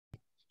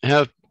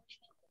have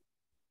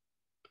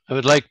I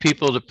would like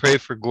people to pray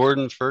for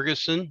Gordon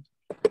Ferguson.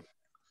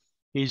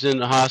 He's in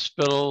the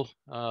hospital.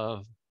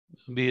 It'll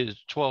be his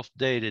 12th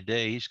day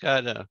today. He's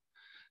got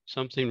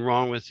something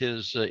wrong with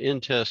his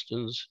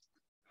intestines,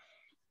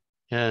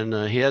 and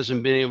he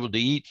hasn't been able to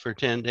eat for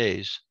 10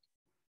 days.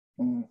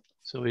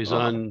 So he's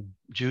on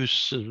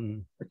juice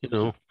and,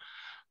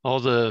 all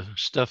the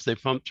stuff they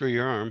pump through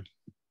your arm.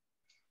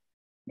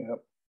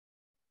 Yep.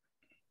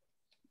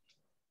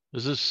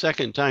 This is the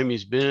second time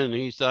he's been, and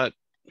he thought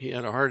he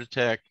had a heart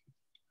attack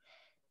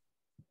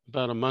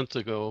about a month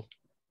ago.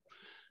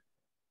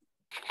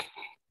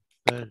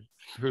 But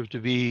proved to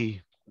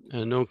be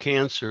no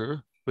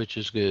cancer, which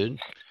is good.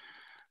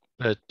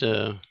 But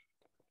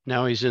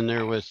now he's in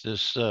there with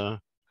this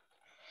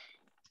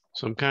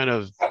some kind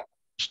of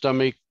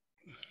stomach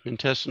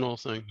intestinal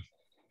thing.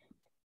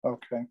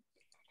 Okay.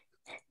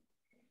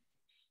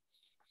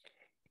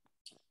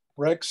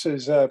 Rex,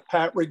 is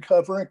Pat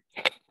recovering?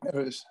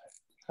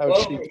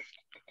 How's she?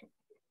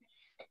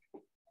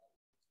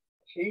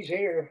 She's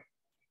here.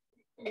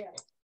 Yeah.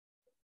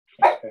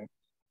 Okay.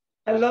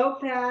 Hello,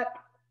 Pat.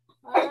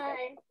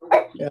 Hi.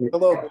 Yeah,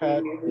 hello,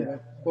 Pat. Yeah.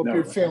 Hope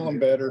you're feeling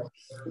better.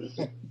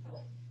 I'm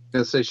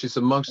gonna say she's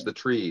amongst the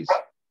trees.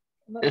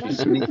 She's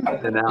sneaking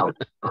in and out.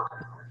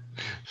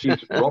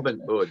 She's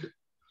Robin Hood.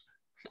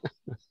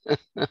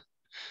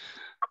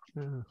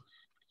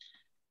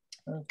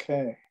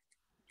 Okay.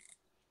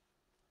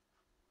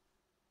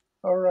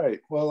 All right.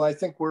 Well, I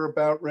think we're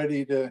about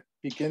ready to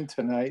begin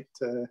tonight.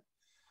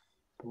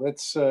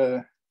 Let's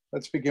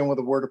begin with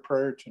a word of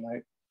prayer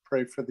tonight.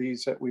 Pray for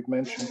these that we've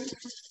mentioned.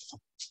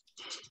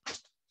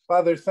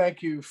 Father,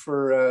 thank you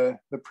for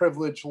the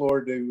privilege,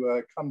 Lord,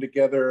 to come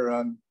together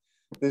on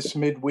this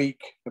midweek,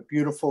 a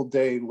beautiful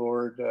day,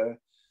 Lord.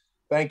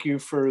 Thank you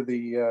for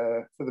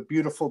the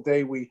beautiful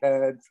day we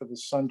had, for the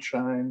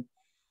sunshine.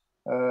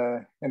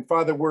 And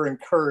Father, we're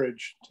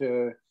encouraged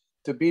to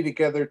be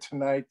together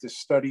tonight, to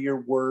study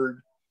your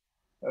word,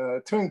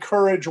 to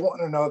encourage one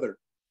another.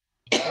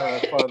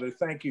 Father,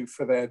 thank you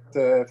for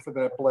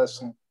that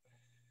blessing.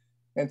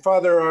 And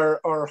Father,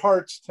 our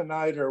hearts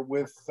tonight are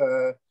with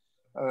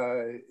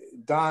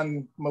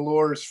Don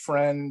Malore's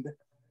friend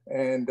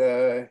and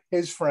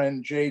his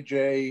friend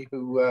JJ,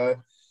 who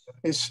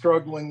is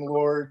struggling,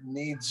 Lord,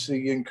 needs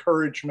the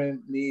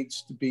encouragement,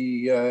 needs to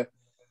be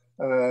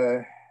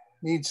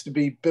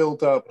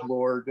built up,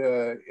 Lord,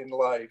 in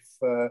life.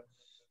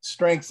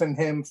 Strengthen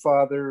him,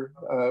 Father.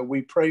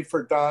 We pray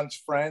for Don's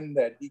friend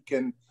that he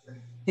can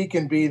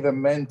be the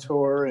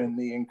mentor and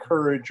the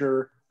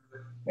encourager.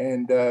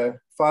 And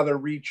Father,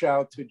 reach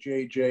out to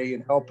JJ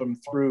and help him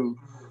through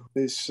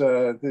this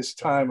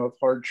time of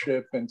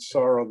hardship and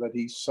sorrow that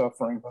he's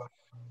suffering.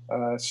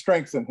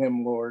 Strengthen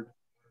him, Lord.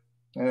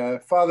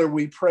 Father,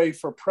 we pray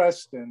for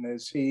Preston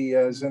as he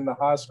is in the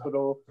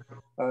hospital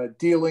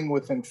dealing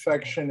with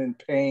infection and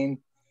pain.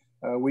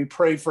 We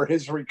pray for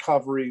his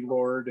recovery,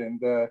 Lord,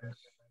 and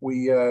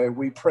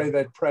we pray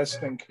that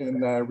Preston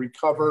can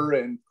recover,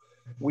 and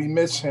we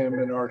miss him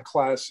in our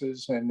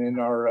classes and in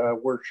our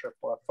worship,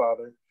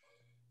 Father.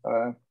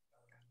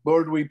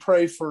 Lord, we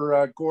pray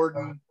for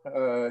Gordon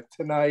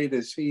tonight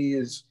as he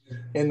is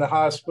in the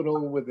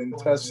hospital with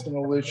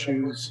intestinal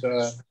issues.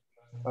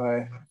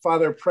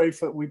 Father,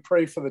 we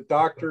pray for the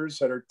doctors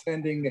that are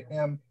tending to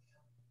him,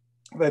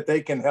 that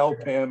they can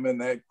help him and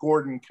that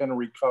Gordon can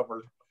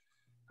recover.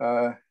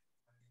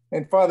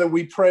 And Father,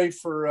 we pray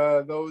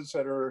for those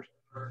that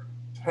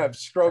have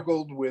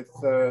struggled with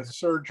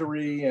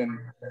surgery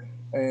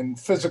and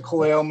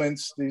physical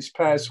ailments these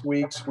past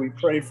weeks. We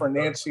pray for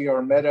Nancy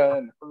Armetta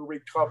and her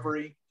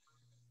recovery,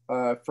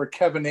 for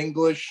Kevin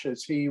English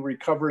as he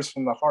recovers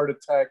from the heart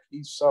attack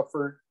he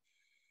suffered.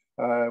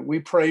 We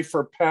pray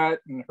for Pat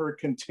and her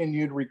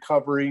continued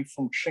recovery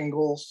from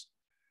shingles.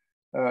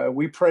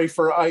 We pray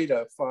for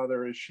Ida,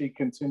 Father, as she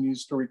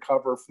continues to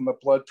recover from the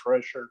blood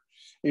pressure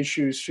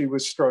issues she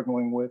was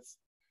struggling with.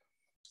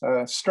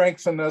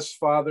 Strengthen us,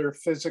 Father,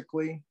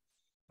 physically.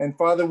 And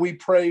Father, we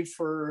pray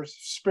for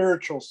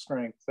spiritual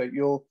strength, that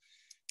you'll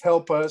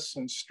help us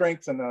and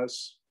strengthen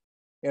us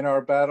in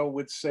our battle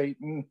with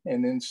Satan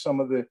and in some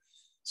of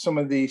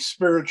the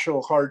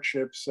spiritual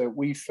hardships that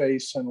we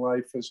face in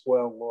life as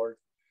well, Lord.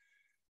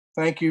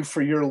 Thank you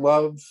for your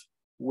love.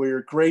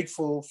 We're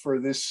grateful for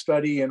this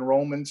study in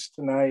Romans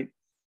tonight.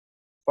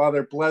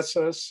 Father, bless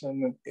us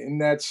in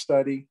that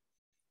study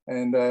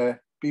and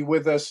be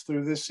with us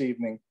through this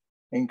evening.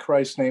 In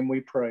Christ's name we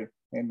pray.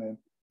 Amen.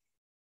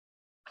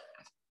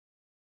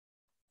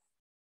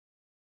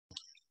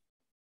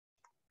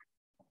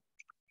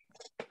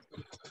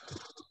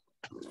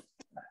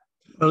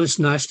 Well, it's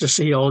nice to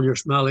see all your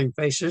smiling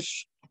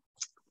faces.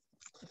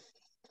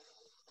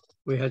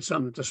 We had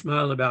something to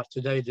smile about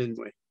today, didn't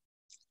we?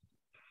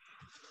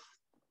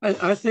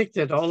 I think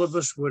that all of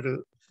us would,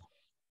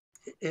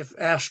 if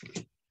asked,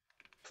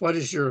 what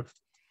is your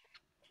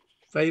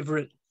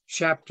favorite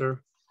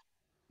chapter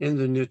in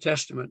the New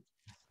Testament,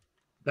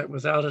 that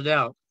without a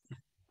doubt,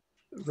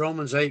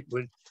 Romans 8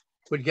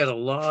 would get a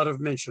lot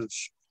of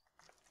mentions.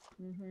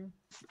 Mm-hmm.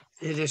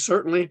 It is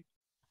certainly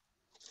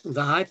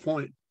the high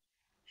point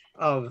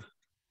of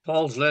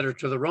Paul's letter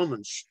to the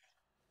Romans.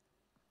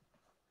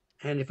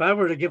 And if I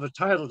were to give a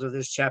title to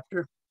this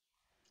chapter,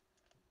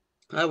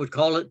 I would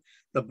call it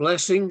The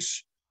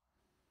Blessings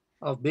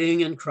of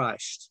Being in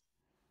Christ.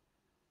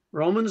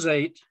 Romans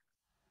 8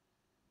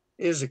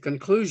 is a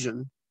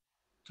conclusion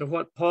to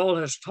what Paul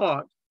has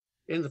taught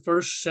in the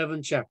first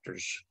 7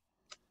 chapters.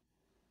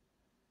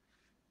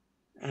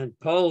 And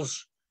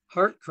Paul's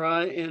heart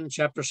cry in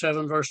chapter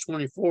 7, verse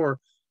 24,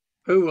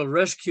 who will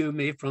rescue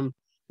me from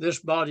this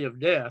body of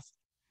death,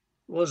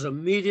 was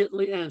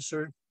immediately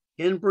answered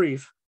in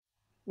brief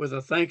with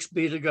a thanks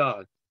be to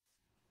God,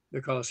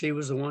 because he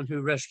was the one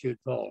who rescued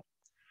Paul.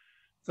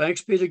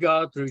 Thanks be to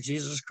God through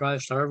Jesus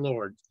Christ our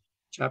Lord,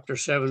 chapter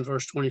 7,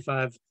 verse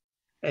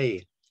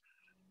 25a.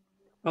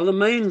 Well, the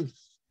main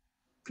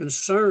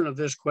concern of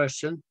this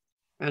question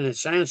and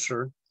its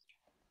answer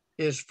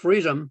is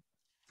freedom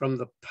from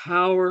the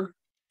power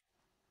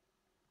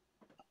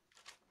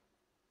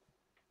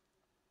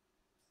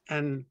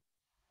and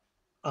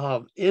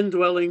of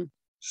indwelling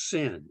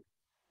sin.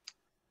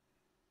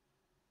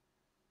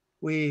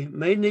 We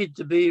may need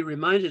to be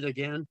reminded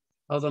again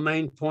of the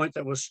main point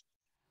that was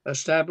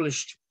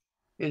established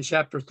in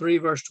chapter 3,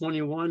 verse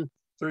 21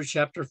 through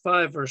chapter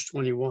 5, verse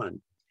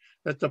 21,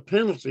 that the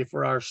penalty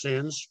for our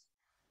sins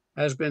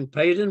has been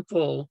paid in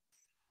full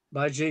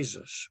by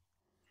Jesus.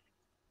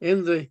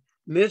 In the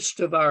midst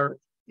of our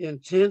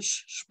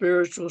intense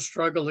spiritual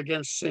struggle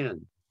against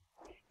sin,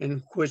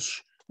 in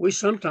which we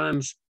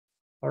sometimes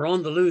are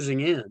on the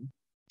losing end,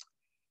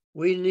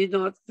 we need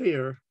not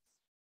fear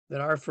that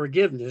our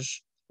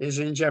forgiveness is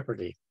in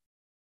jeopardy.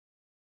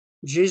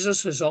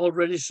 Jesus has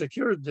already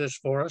secured this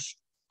for us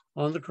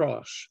on the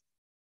cross.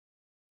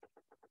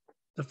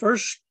 The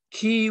first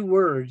key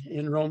word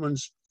in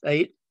Romans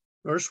 8,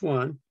 verse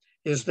 1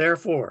 is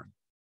therefore.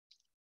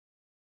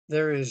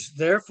 There is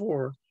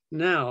therefore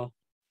now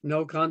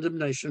no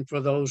condemnation for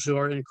those who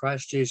are in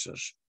Christ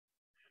Jesus.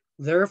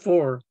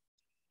 Therefore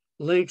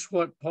links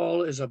what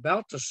Paul is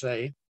about to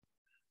say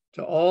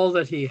to all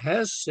that he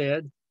has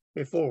said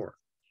before.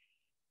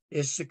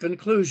 It's the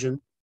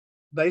conclusion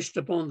based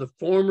upon the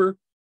former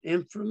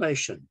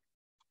information.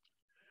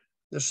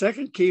 The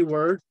second key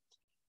word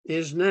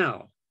is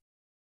now.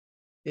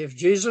 If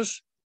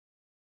Jesus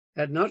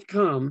had not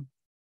come,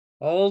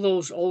 all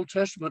those Old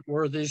Testament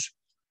worthies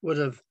would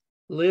have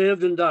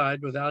lived and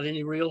died without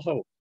any real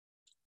hope.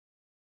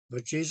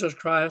 But Jesus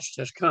Christ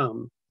has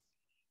come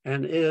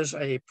and is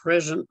a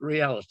present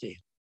reality.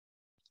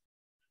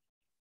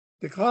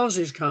 Because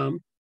he's come,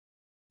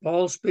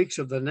 Paul speaks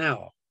of the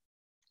now.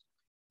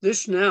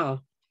 This now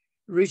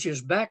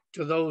reaches back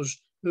to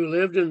those who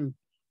lived in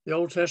the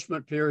Old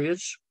Testament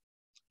periods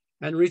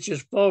and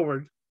reaches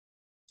forward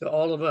to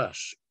all of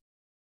us.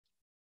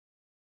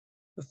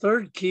 The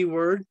third key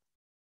word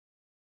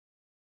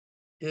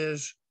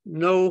is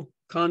no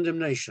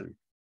condemnation.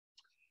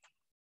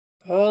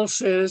 Paul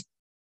says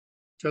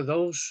to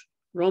those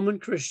Roman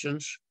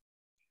Christians,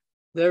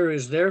 there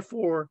is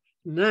therefore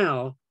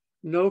now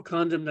no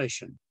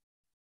condemnation.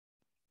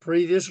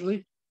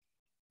 Previously,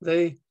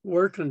 they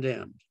were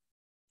condemned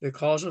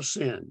because of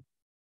sin.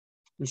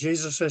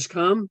 Jesus has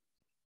come,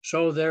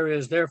 so there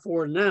is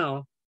therefore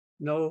now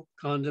no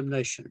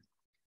condemnation.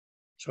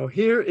 So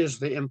here is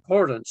the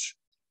importance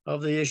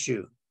of the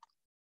issue.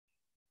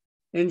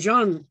 In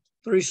John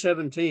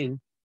 3:17,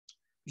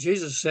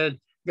 Jesus said,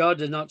 God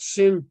did not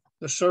send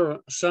the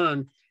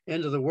Son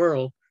into the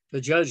world to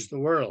judge the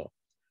world,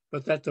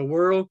 but that the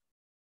world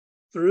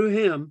through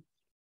him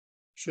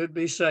should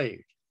be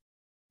saved.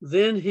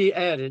 Then he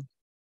added,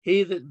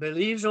 he that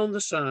believes on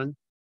the Son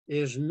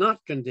is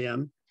not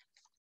condemned,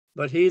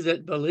 but he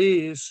that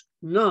believes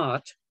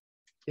not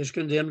is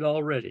condemned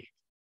already.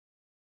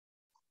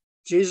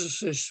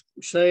 Jesus is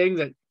saying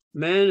that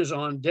man is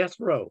on death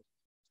row.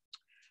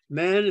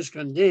 Man is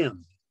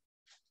condemned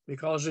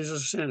because he's a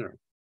sinner.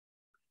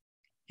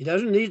 He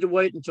doesn't need to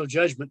wait until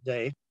judgment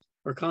day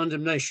for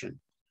condemnation.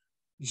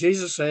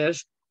 Jesus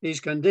says he's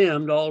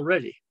condemned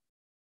already.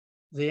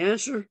 The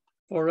answer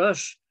for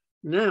us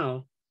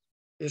now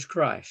is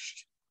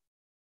Christ.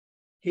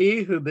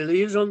 He who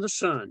believes on the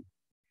Son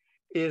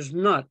is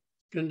not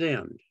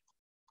condemned.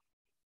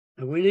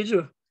 And we need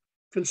to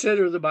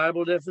consider the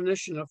Bible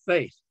definition of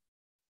faith.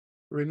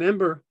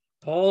 Remember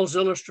Paul's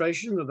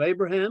illustration of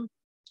Abraham?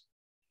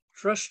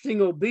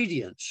 Trusting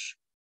obedience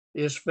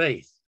is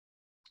faith.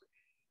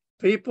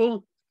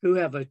 People who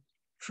have a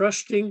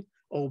trusting,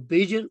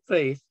 obedient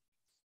faith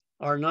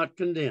are not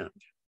condemned.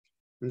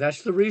 And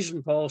that's the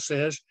reason Paul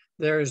says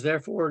there is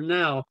therefore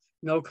now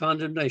no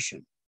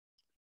condemnation.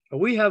 But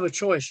we have a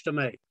choice to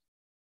make.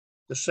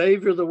 The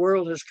Savior of the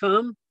world has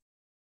come,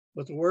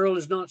 but the world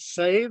is not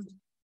saved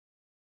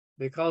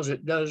because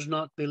it does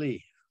not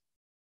believe.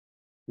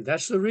 And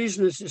that's the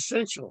reason it's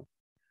essential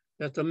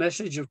that the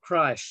message of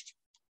Christ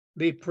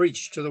be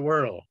preached to the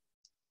world.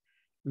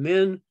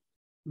 Men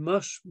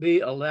must be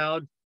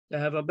allowed to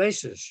have a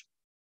basis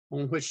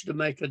on which to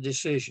make a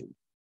decision.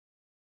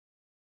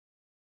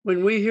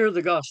 When we hear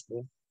the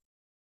gospel,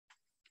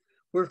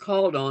 we're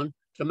called on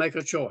to make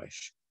a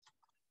choice.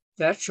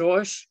 That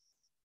choice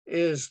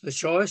is the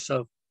choice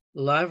of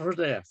life or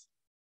death,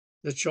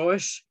 the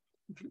choice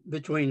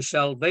between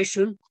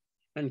salvation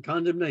and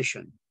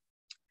condemnation.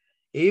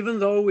 Even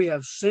though we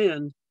have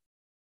sinned,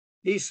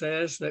 he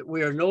says that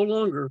we are no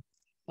longer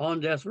on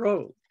death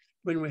row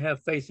when we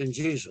have faith in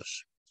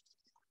Jesus.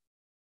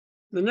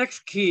 The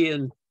next key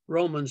in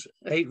Romans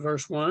 8,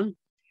 verse 1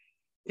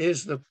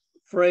 is the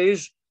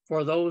phrase,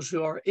 for those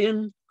who are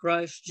in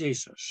Christ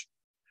Jesus.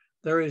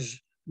 There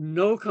is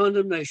no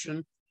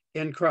condemnation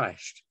in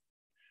Christ.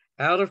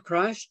 Out of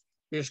Christ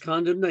is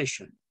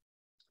condemnation.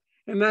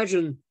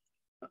 Imagine,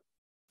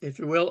 if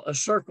you will, a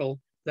circle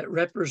that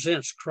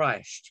represents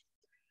Christ.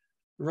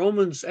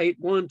 Romans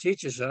 8:1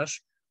 teaches us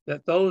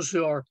that those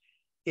who are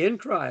in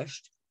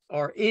Christ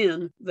are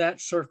in that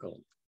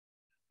circle.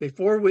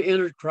 Before we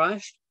entered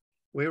Christ,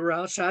 we were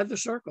outside the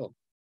circle.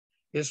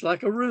 It's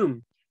like a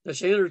room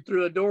that's entered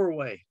through a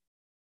doorway.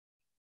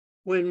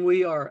 When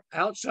we are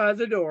outside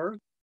the door,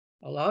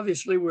 well,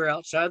 obviously we're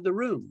outside the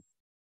room.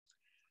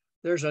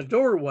 There's a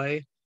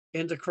doorway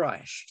into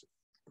Christ.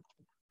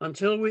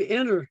 Until we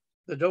enter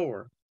the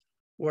door,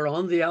 we're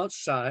on the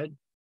outside.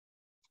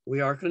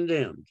 We are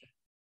condemned.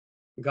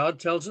 God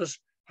tells us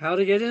how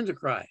to get into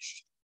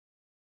Christ.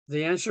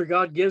 The answer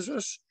God gives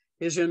us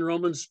is in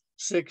Romans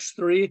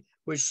 6:3,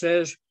 which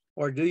says,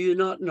 or do you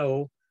not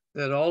know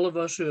that all of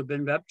us who have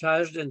been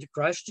baptized into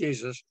Christ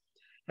Jesus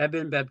have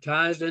been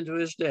baptized into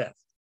his death?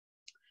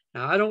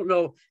 Now, I don't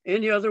know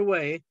any other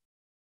way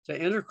to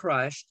enter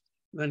Christ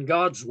than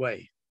God's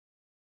way.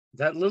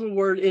 That little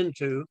word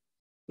into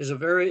is a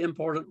very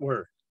important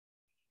word.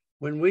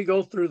 When we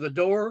go through the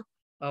door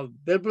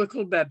of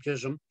biblical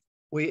baptism,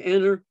 we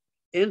enter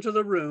into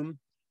the room,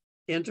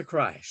 into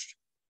Christ.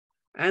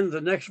 And the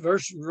next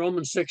verse in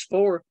Romans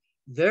 6:4,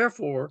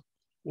 therefore,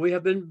 we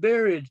have been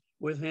buried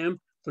with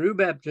him through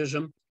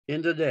baptism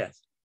into death,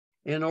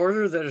 in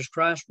order that as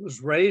Christ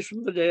was raised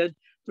from the dead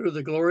through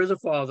the glory of the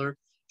Father,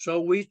 so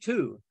we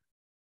too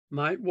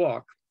might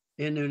walk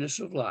in newness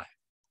of life.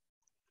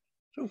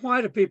 So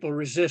why do people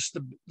resist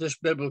this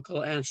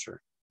biblical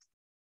answer?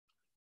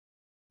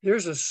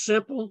 Here's a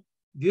simple,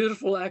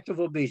 beautiful act of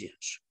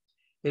obedience.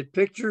 It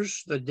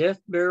pictures the death,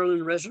 burial,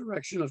 and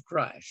resurrection of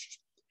Christ.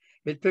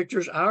 It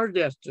pictures our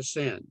death to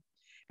sin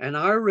and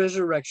our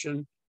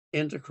resurrection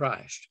into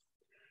Christ.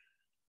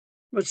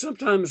 But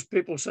sometimes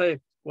people say,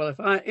 well, if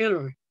I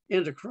enter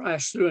into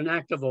Christ through an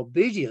act of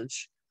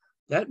obedience,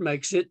 that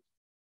makes it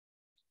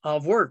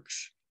of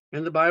works.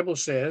 And the Bible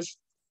says,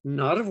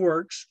 not of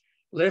works,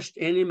 lest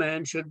any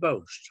man should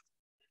boast.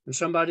 And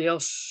somebody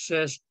else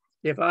says,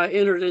 if I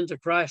entered into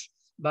Christ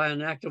by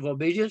an act of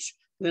obedience,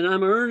 then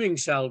I'm earning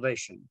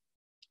salvation.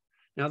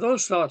 Now,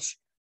 those thoughts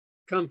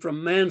come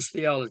from man's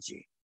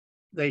theology.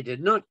 They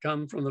did not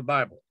come from the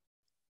Bible.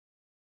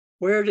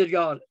 Where did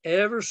God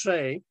ever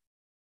say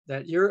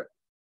that your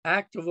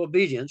act of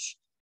obedience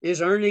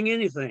is earning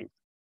anything?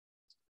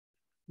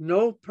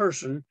 No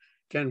person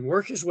can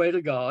work his way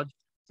to God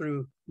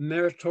through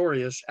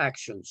meritorious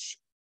actions.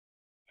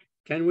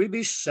 Can we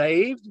be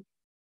saved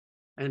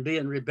and be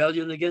in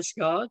rebellion against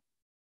God?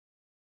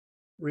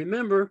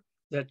 Remember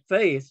that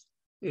faith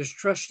is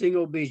trusting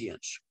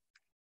obedience.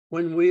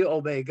 When we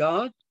obey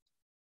God,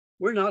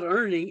 we're not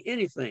earning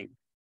anything.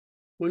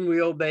 When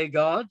we obey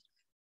God,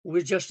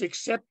 we're just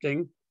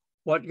accepting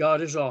what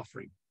God is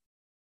offering.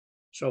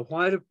 So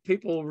why do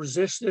people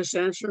resist this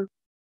answer?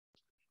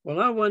 Well,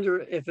 I wonder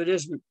if it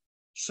isn't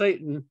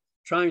Satan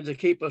trying to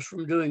keep us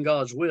from doing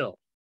God's will.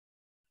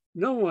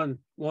 No one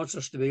wants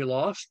us to be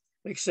lost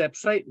except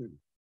Satan.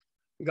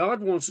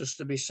 God wants us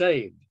to be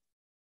saved,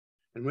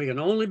 and we can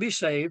only be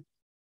saved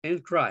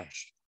in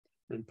Christ.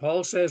 And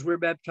Paul says we're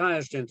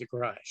baptized into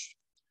Christ.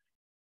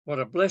 What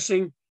a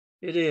blessing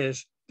it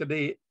is to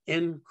be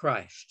in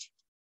Christ.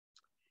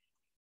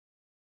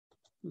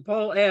 And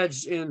Paul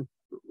adds in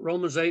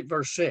Romans 8,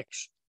 verse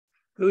 6,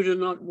 who do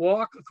not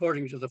walk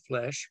according to the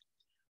flesh,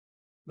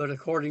 but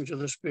according to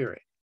the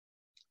Spirit.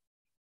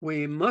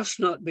 We must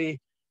not be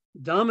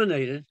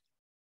dominated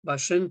by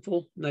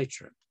sinful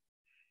nature.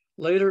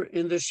 Later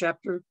in this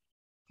chapter,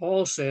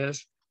 Paul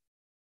says,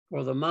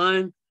 for the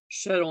mind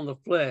set on the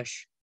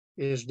flesh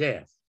is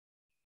death.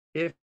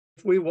 If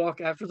we walk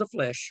after the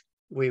flesh,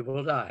 we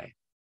will die.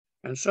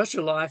 And such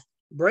a life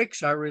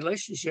breaks our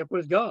relationship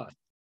with God.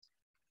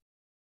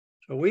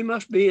 So we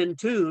must be in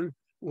tune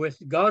with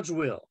God's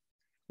will.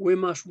 We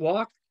must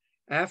walk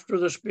after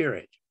the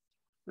Spirit,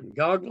 and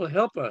God will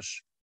help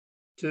us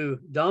to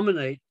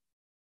dominate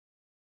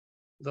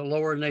the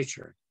lower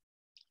nature.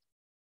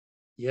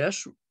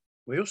 Yes,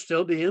 we'll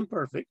still be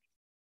imperfect.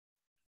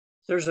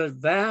 There's a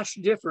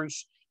vast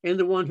difference in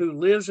the one who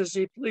lives as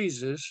he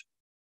pleases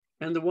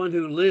and the one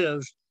who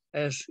lives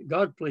as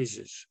God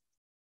pleases.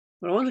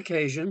 But on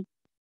occasion,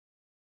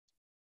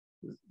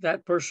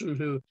 that person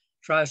who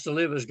tries to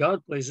live as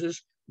God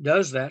pleases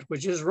does that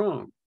which is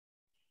wrong.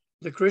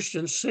 The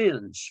Christian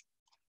sins,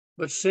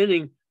 but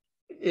sinning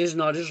is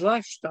not his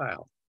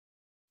lifestyle.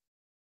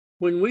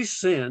 When we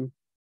sin,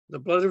 the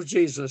blood of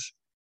Jesus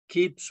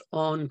keeps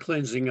on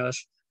cleansing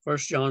us, 1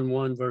 John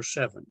 1, verse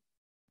 7.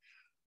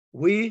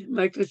 we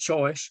make the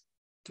choice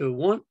to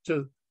want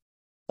to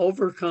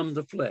overcome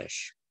the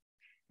flesh.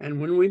 And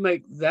when we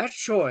make that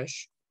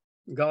choice,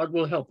 God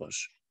will help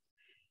us.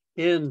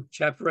 In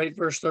chapter 8,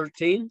 verse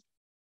 13,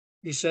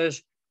 he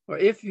says, "For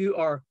if you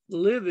are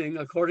living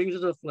according to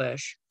the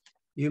flesh,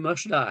 you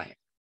must die.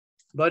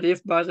 But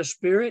if by the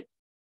Spirit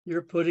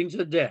you're putting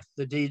to death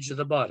the deeds of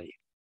the body,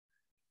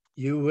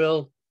 you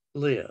will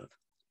live."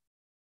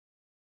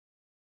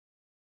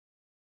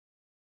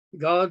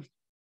 God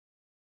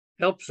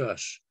helps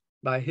us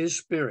by his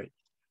Spirit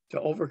to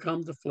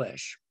overcome the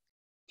flesh,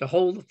 to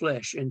hold the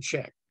flesh in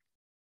check.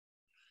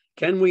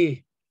 Can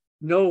we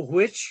know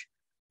which,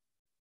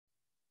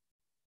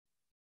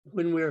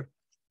 whether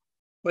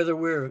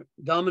we're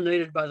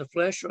dominated by the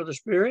flesh or the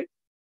Spirit?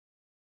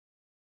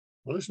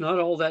 Well, it's not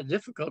all that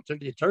difficult to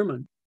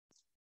determine.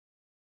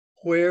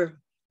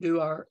 Where do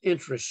our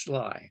interests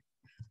lie?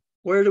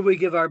 Where do we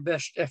give our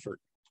best effort?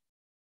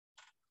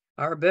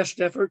 Our best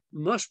effort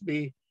must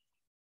be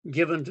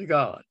given to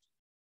God.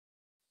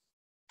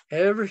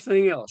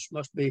 Everything else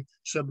must be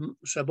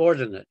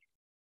subordinate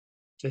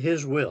to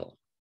his will.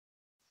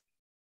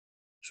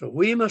 So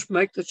we must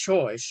make the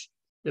choice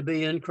to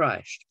be in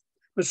Christ.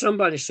 When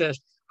somebody says,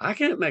 I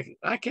can't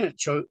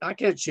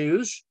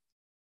choose.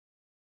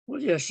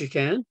 Well, yes, you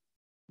can.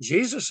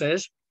 Jesus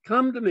says,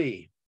 "Come to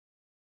me,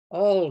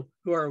 all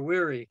who are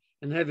weary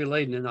and heavy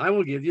laden, and I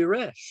will give you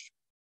rest."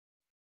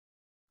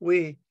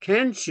 We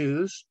can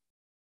choose.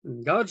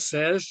 And God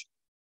says,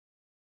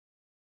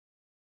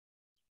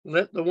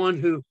 "Let the one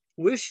who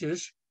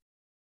wishes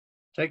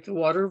take the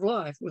water of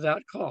life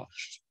without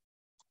cost."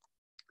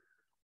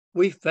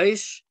 We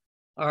face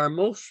our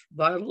most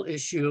vital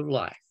issue of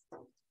life.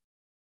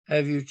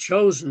 Have you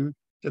chosen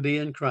to be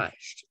in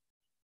Christ?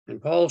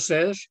 And Paul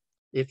says,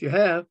 if you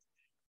have,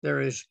 there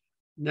is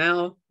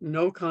now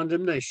no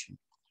condemnation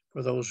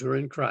for those who are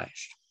in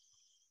Christ.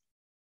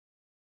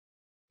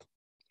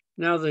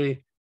 Now,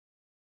 the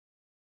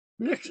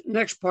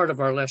next part of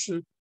our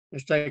lesson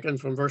is taken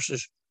from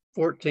verses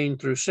 14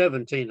 through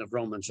 17 of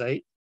Romans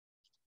 8.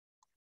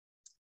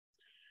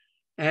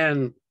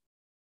 And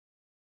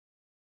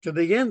to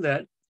begin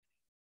that,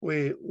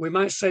 we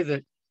might say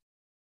that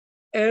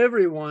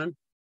everyone,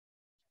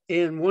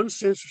 in one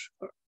sense,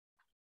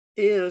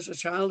 is a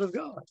child of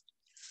God.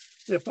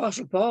 The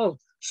Apostle Paul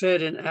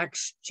said in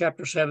Acts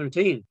chapter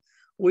 17,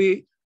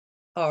 we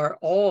are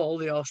all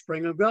the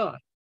offspring of God.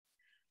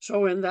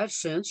 So in that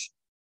sense,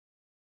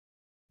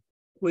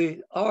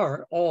 we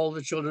are all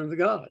the children of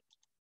God.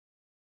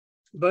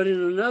 But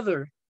in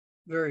another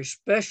very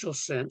special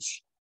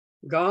sense,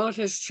 God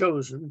has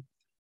chosen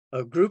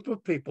a group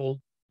of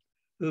people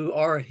who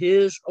are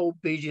his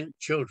obedient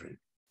children.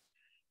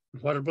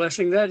 What a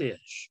blessing that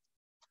is.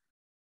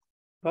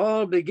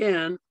 Paul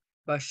began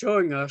by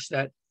showing us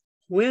that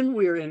when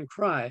we're in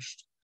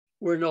Christ,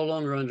 we're no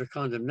longer under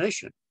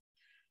condemnation.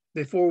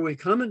 Before we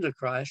come into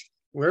Christ,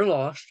 we're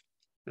lost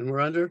and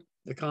we're under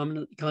the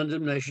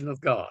condemnation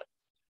of God.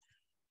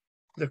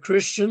 The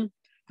Christian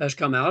has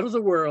come out of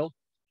the world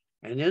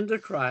and into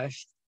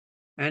Christ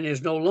and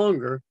is no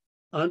longer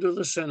under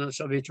the sentence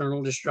of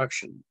eternal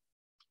destruction.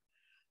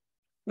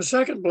 The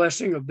second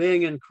blessing of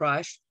being in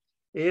Christ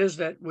is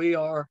that we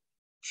are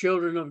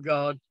children of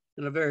God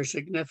in a very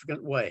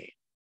significant way.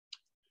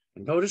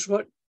 And notice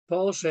what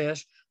Paul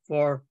says,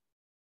 "For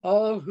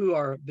all who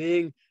are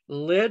being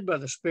led by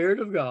the Spirit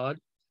of God,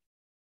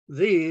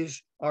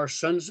 these are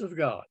sons of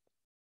God."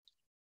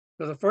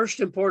 So the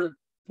first important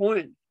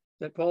point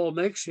that Paul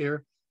makes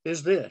here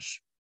is this: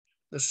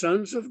 the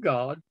sons of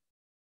God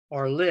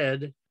are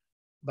led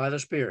by the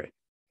Spirit.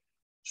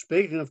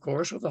 Speaking, of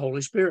course, of the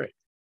Holy Spirit,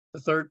 the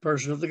third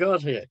person of the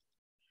Godhead.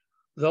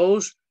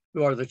 Those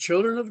who are the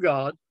children of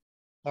God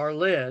are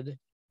led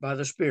by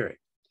the Spirit.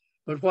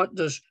 But what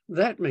does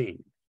that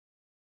mean?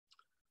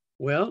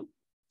 Well,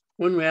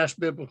 when we ask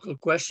biblical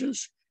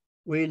questions,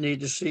 we need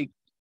to seek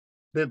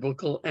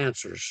biblical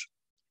answers.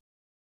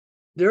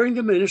 During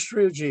the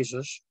ministry of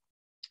Jesus,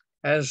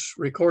 as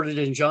recorded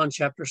in John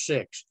chapter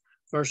 6,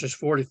 verses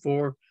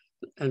 44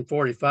 and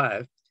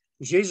 45,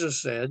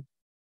 Jesus said,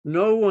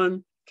 "No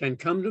one can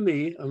come to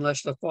me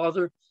unless the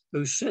Father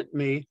who sent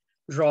me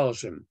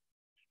draws him,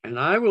 and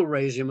I will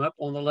raise him up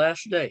on the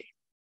last day.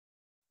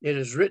 It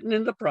is written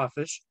in the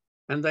prophets,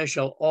 and they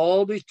shall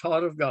all be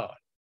taught of God.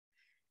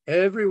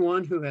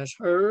 Everyone who has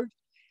heard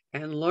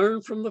and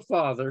learned from the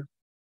Father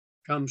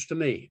comes to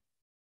me."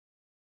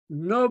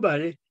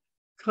 Nobody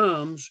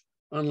comes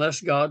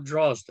unless God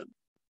draws them.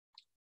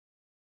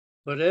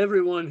 But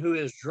everyone who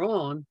is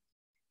drawn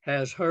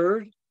has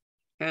heard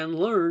and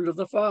learned of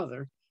the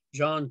Father,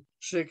 John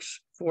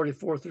 6,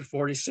 44 through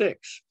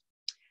 46.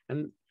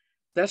 And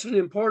that's an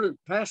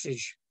important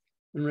passage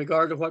in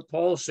regard to what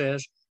Paul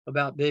says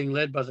about being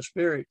led by the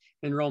Spirit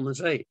in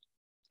Romans 8.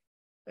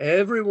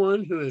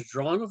 Everyone who is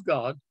drawn of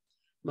God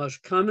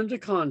must come into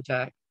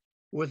contact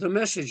with the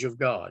message of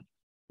God,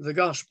 the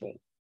gospel.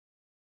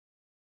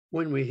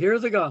 When we hear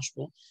the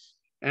gospel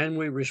and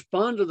we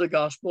respond to the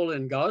gospel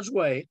in God's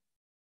way,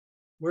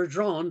 we're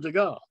drawn to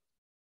God.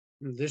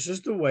 And this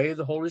is the way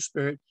the Holy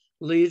Spirit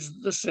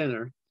leads the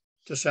sinner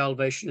to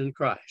salvation in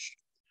Christ.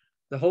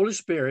 The Holy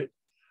Spirit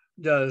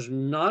does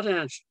not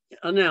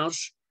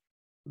announce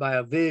by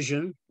a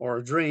vision or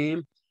a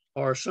dream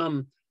or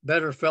some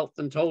better felt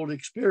than told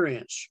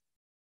experience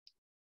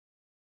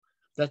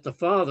that the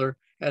Father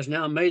has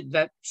now made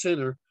that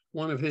sinner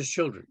one of his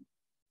children.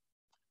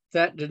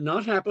 That did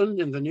not happen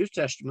in the New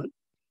Testament,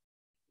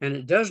 and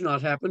it does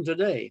not happen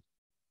today.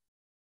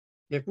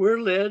 If we're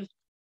led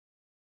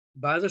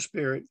by the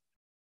Spirit,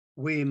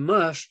 we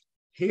must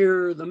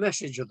hear the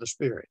message of the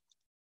Spirit.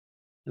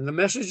 And the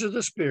message of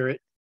the Spirit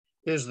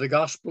is the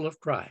gospel of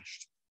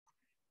Christ.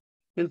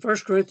 In 1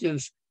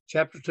 Corinthians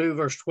chapter 2,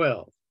 verse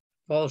 12,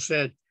 Paul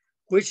said,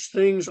 which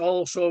things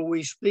also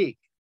we speak,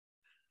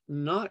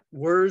 not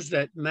words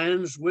that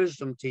man's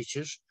wisdom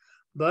teaches,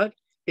 but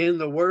in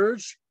the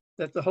words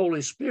that the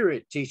Holy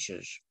Spirit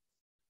teaches.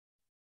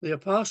 The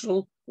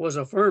apostle was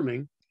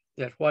affirming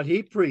that what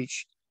he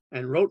preached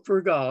and wrote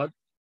for God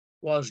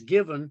was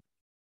given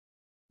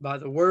by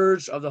the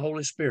words of the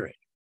Holy Spirit.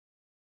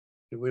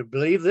 Do we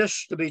believe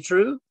this to be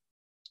true?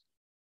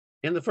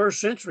 In the first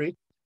century,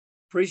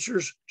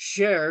 preachers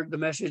shared the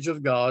message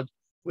of God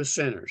with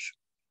sinners.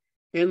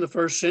 In the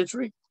first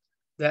century,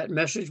 that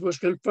message was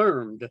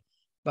confirmed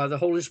by the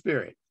Holy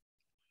Spirit.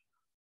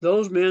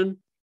 Those men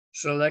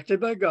selected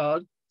by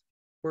God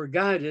were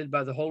guided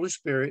by the Holy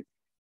Spirit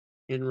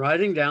in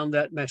writing down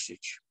that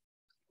message.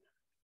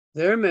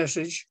 Their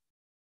message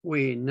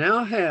we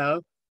now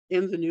have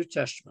in the New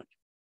Testament.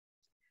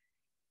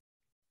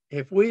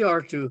 If we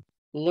are to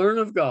learn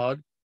of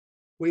God,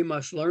 we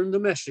must learn the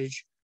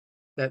message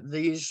that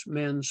these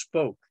men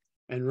spoke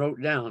and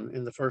wrote down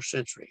in the first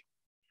century.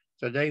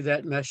 Today,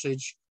 that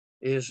message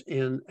is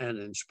in an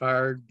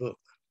inspired book.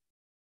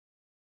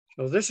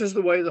 So this is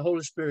the way the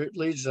Holy Spirit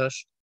leads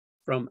us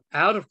from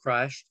out of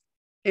Christ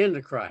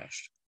into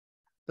Christ.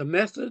 The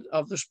method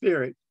of the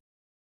Spirit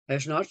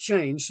has not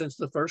changed since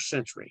the first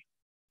century.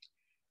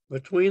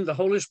 Between the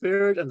Holy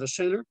Spirit and the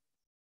sinner,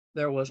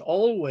 there was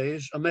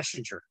always a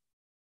messenger.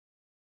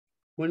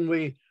 When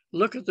we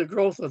look at the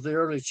growth of the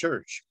early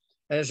church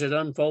as it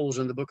unfolds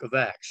in the book of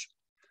Acts,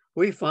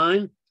 we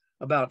find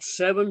about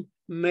 7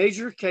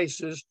 major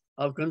cases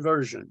of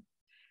conversion,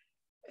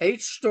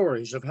 8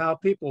 stories of how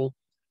people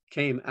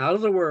came out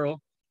of the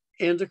world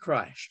into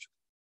Christ.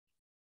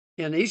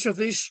 In each of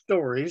these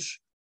stories,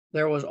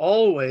 there was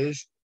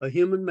always a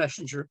human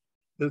messenger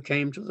who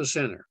came to the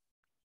sinner.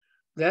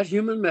 That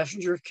human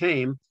messenger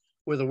came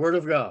with the word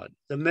of God,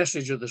 the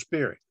message of the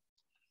Spirit.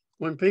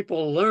 When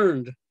people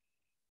learned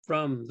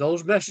from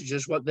those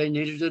messages what they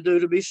needed to do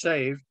to be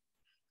saved,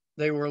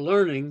 they were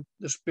learning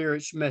the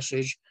Spirit's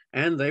message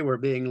and they were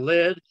being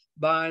led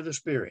by the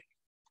Spirit.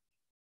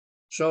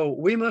 So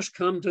we must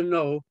come to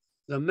know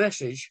the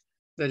message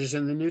that is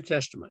in the New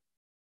Testament.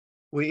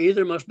 We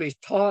either must be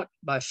taught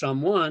by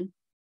someone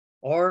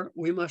or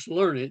we must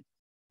learn it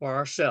for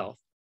ourselves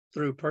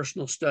through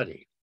personal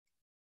study.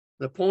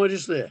 The point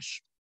is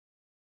this: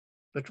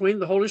 between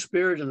the Holy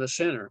Spirit and the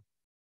sinner,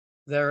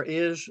 there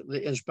is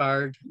the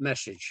inspired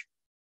message.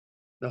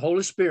 The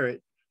Holy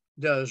Spirit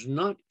does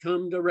not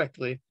come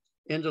directly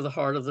into the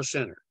heart of the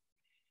sinner.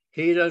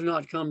 He does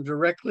not come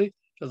directly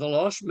to the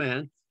lost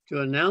man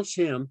to announce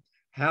him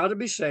how to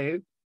be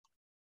saved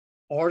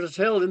or to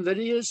tell him that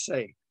he is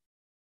saved.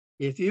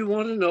 If you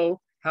want to know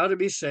how to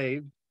be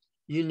saved,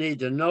 you need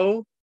to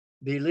know,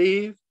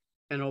 believe,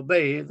 and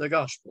obey the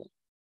gospel.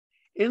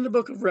 In the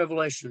book of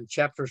Revelation,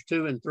 chapters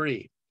 2 and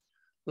 3,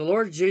 the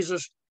Lord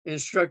Jesus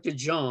instructed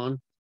John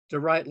to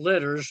write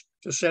letters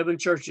to 7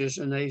 churches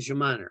in Asia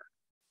Minor.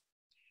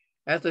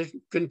 At the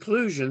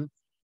conclusion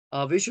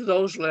of each of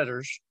those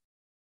letters,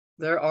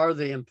 there are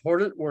the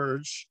important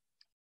words,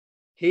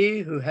 "He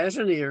who has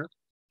an ear,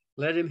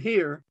 let him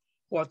hear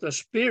what the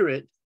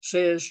Spirit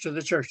says to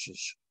the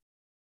churches."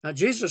 Now,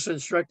 Jesus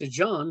instructed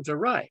John to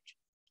write.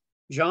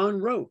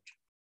 John wrote.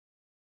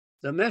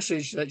 The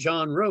message that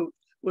John wrote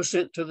was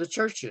sent to the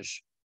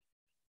churches.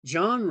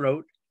 John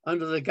wrote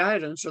under the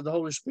guidance of the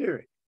Holy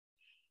Spirit.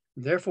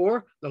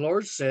 Therefore, the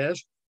Lord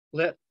says,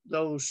 let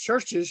those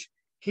churches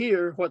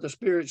hear what the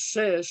Spirit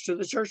says to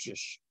the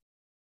churches.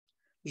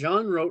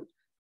 John wrote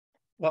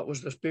what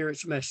was the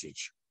Spirit's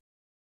message.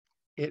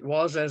 It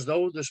was as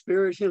though the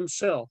Spirit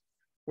himself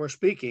were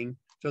speaking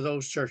to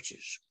those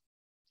churches.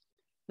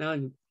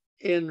 Now,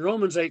 in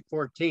Romans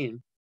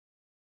 8:14,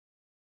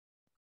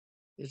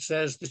 it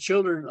says, the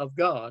children of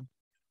God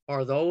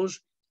are those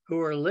who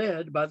are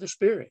led by the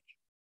Spirit.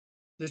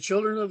 The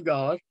children of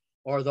God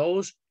are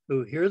those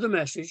who hear the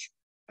message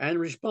and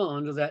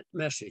respond to that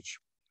message.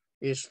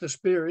 It's the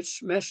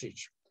Spirit's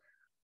message.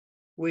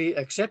 We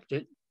accept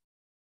it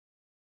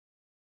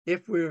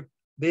if we're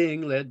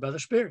being led by the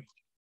Spirit.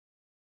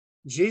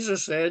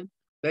 Jesus said,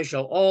 they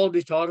shall all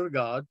be taught of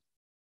God,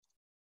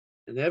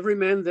 and every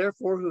man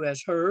therefore who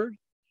has heard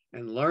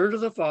and learned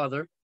of the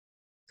Father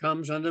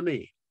comes unto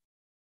me.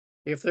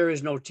 If there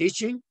is no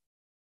teaching,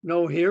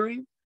 no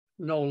hearing,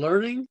 no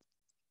learning,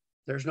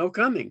 there's no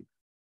coming.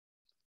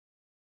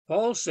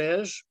 Paul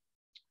says,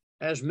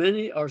 as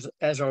many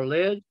as are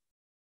led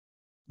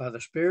by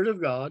the Spirit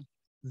of God,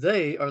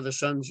 they are the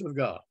sons of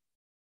God.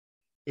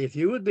 If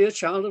you would be a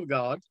child of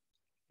God,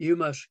 you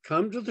must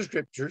come to the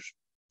scriptures,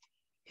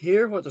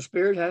 hear what the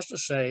Spirit has to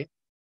say,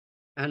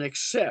 and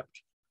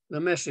accept the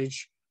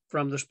message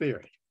from the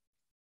Spirit.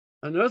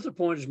 Another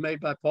point is made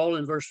by Paul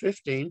in verse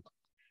 15.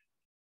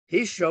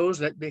 He shows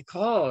that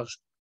because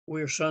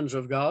we are sons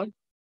of God,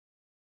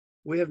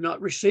 we have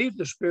not received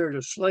the spirit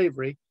of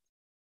slavery,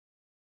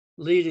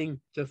 leading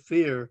to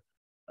fear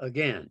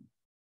again.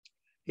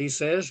 He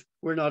says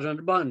we're not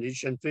under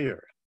bondage and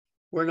fear.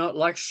 We're not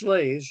like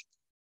slaves,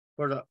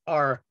 but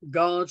are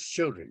God's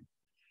children.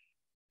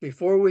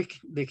 Before we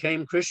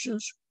became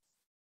Christians,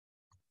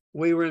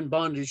 we were in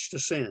bondage to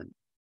sin.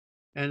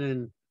 And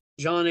in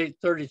John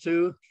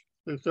 8:32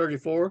 through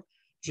 34,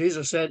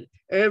 Jesus said,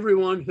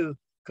 everyone who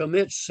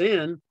commits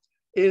sin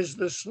is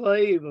the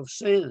slave of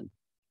sin.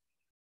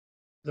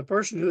 The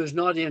person who is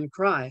not in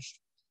Christ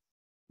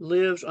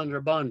lives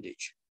under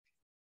bondage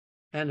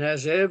and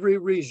has every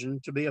reason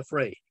to be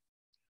afraid.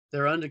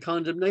 They're under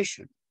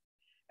condemnation,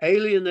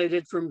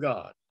 alienated from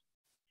God.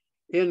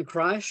 In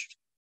Christ,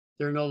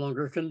 they're no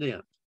longer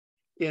condemned.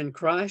 In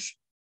Christ,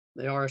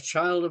 they are a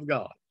child of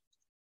God.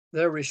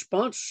 Their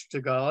response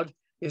to God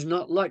is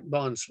not like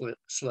bond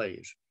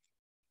slaves.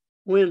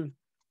 When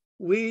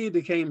we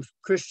became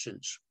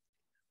Christians,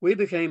 we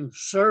became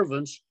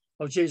servants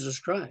of Jesus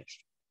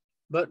Christ,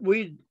 but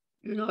we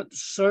do not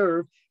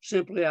serve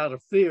simply out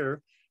of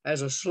fear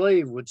as a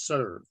slave would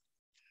serve.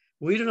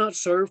 We do not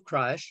serve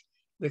Christ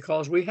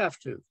because we have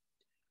to.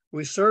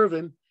 We serve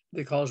him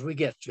because we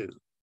get to.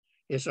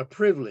 It's a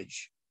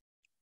privilege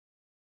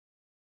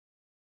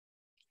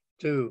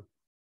to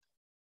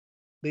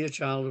be a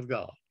child of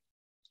God.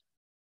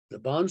 The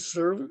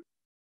bondservant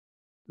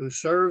who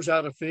serves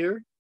out of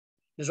fear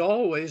is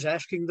always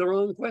asking the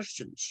wrong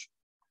questions.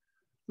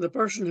 The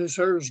person who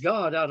serves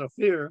God out of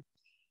fear,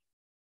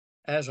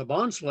 as a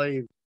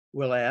bondslave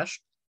will ask,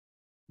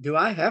 do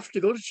I have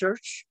to go to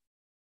church?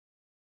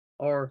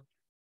 Or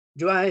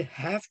do I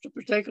have to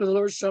partake of the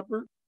Lord's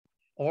Supper?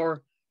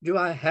 Or do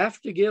I have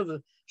to give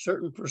a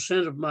certain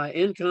percent of my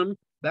income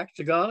back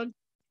to God?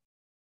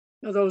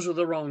 Now, those are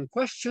the wrong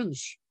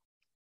questions.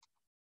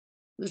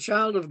 The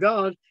child of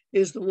God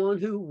is the one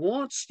who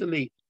wants to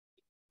meet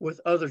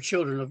with other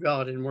children of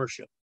God in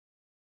worship.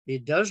 He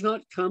does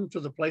not come to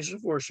the place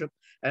of worship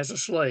as a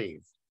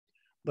slave,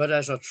 but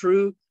as a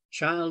true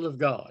child of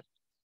God.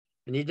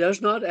 And he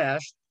does not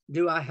ask,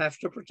 do I have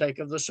to partake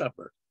of the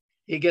supper?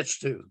 He gets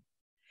to.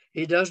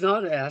 He does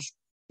not ask,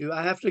 do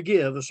I have to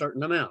give a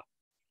certain amount?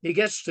 He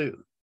gets to.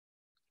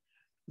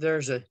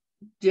 There's a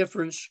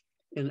difference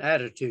in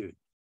attitude.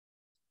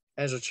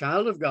 As a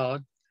child of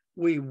God,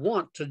 we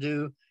want to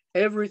do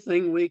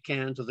everything we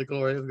can to the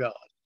glory of God.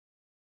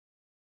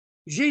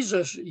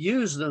 Jesus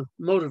used the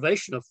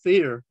motivation of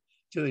fear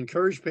to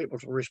encourage people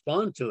to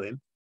respond to him.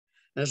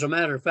 As a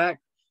matter of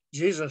fact,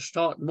 Jesus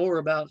taught more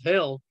about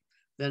hell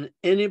than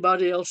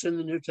anybody else in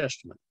the New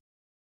Testament.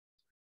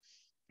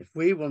 If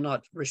we will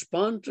not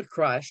respond to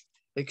Christ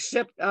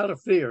except out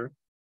of fear,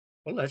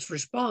 well, let's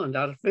respond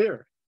out of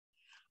fear.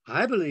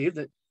 I believe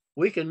that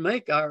we can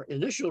make our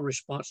initial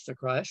response to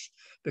Christ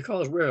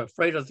because we're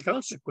afraid of the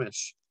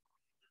consequence.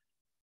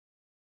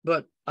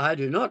 But I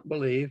do not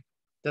believe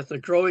that the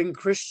growing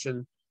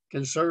Christian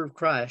can serve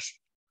Christ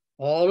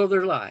all of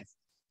their life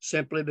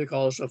simply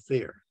because of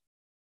fear.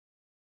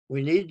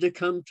 We need to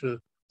come to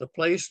the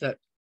place that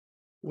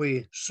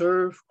we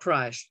serve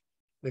Christ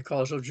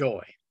because of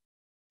joy.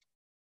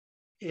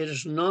 It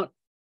is not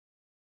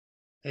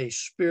a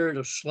spirit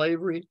of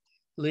slavery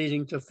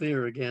leading to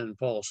fear again,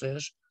 Paul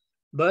says,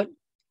 but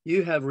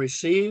you have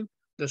received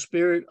the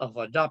spirit of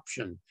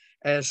adoption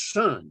as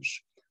sons,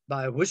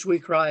 by which we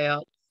cry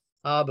out,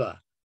 Abba,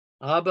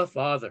 Abba,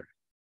 Father.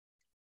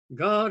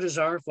 God is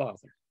our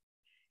Father.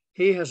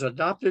 He has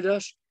adopted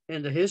us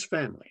into his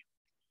family.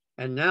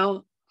 And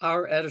now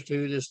our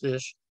attitude is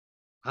this: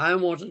 I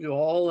want to do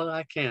all that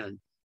I can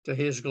to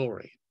his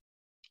glory.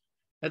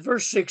 At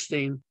verse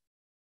 16,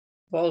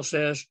 Paul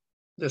says,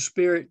 the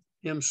Spirit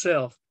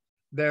himself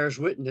bears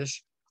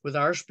witness with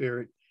our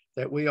spirit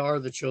that we are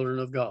the children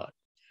of God.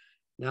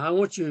 Now, I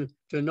want you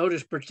to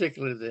notice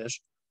particularly this.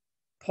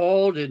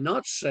 Paul did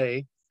not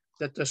say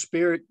that the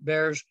Spirit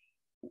bears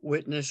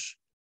witness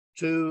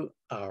to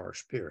our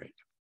spirit,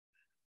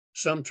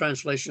 some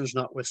translations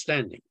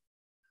notwithstanding.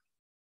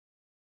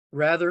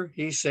 Rather,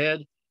 he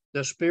said,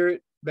 the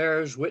Spirit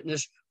bears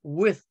witness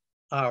with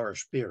our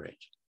spirit.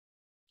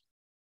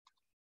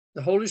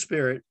 The Holy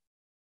Spirit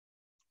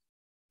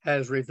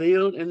has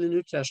revealed in the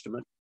New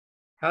Testament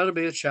how to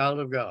be a child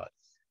of God.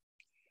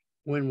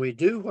 When we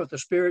do what the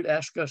Spirit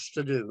asks us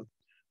to do,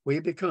 we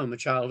become a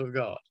child of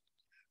God.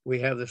 We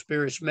have the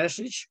Spirit's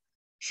message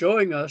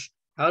showing us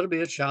how to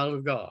be a child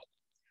of God.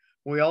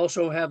 We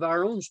also have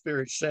our own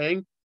spirit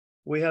saying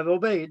we have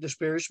obeyed the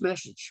Spirit's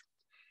message.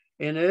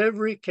 In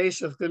every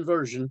case of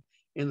conversion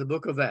in the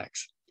book of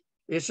Acts,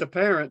 it's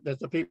apparent that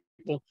the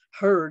people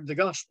heard the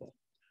gospel.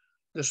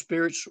 The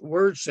Spirit's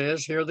word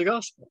says, hear the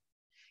gospel.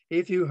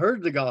 If you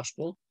heard the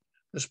gospel,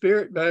 the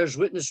Spirit bears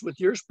witness with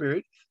your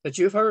spirit that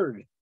you've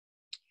heard.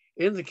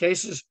 In the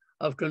cases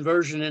of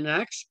conversion in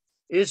Acts,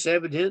 it's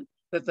evident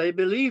that they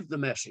believed the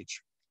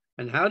message.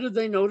 And how did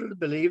they know to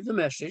believe the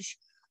message,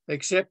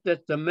 except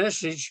that the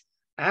message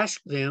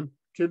asked them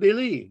to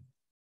believe?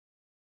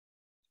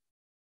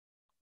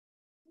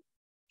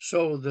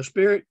 So the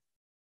Spirit,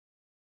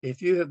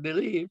 if you have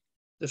believed,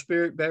 the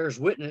Spirit bears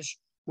witness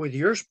with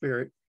your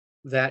spirit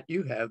that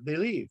you have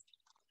believed.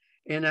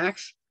 In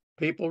Acts,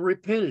 people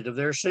repented of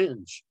their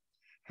sins.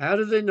 How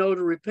do they know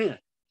to repent?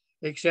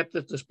 Except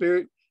that the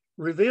Spirit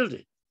revealed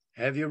it.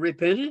 Have you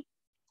repented?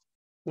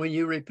 When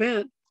you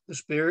repent, the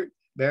Spirit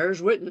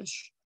bears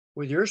witness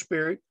with your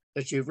spirit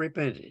that you've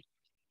repented.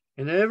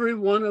 In every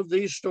one of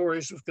these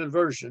stories of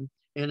conversion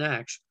in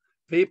Acts,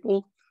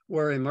 people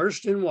were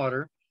immersed in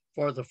water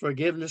for the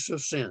forgiveness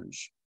of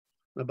sins.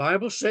 The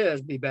Bible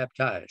says be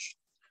baptized.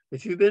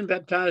 If you've been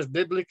baptized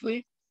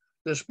biblically,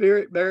 the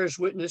Spirit bears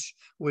witness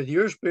with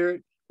your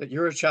spirit that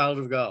you're a child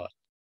of God.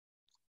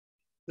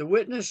 The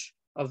witness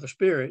of the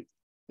Spirit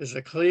is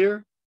a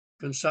clear,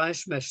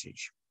 concise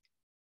message.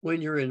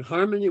 When you're in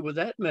harmony with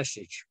that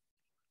message,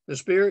 the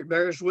Spirit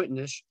bears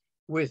witness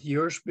with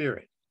your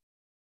spirit.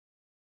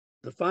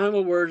 The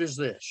final word is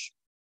this: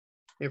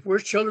 if we're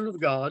children of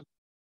God,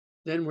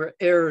 then we're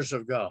heirs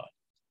of God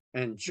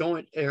and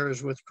joint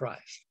heirs with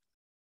Christ.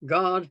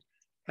 God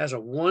has a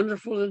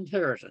wonderful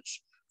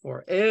inheritance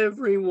for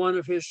every one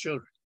of his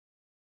children.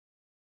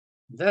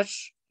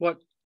 That's what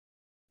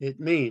it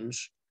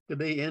means to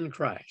be in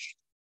Christ.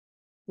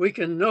 We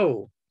can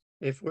know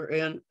if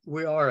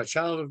we are a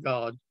child of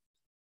God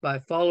by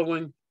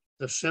following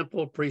the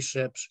simple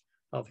precepts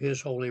of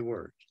his holy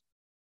word.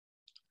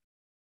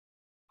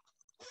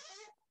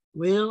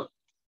 Well,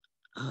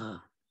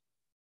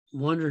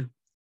 wonder,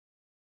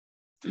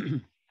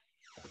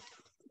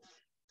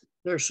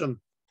 there's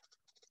some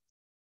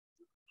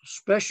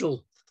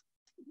special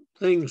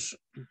things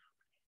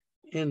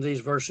in these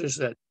verses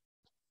that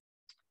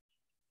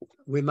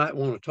we might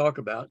want to talk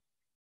about.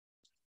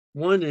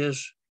 One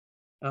is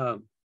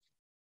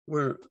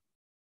where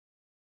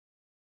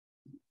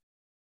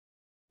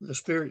the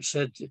Spirit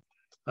said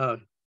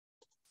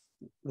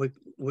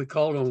we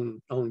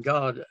called on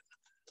God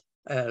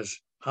as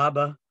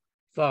Abba,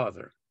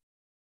 Father.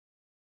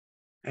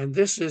 And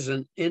this is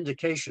an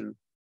indication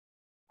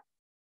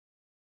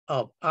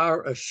of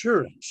our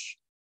assurance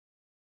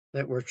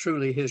that we're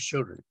truly his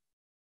children.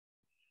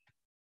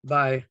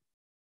 By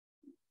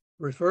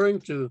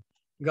referring to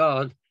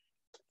God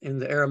in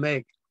the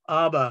Aramaic,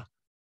 Abba,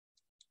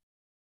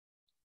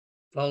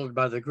 followed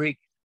by the Greek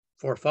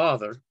for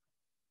Father,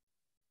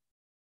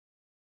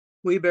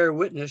 we bear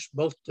witness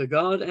both to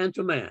God and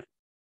to man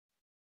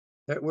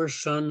that we're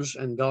sons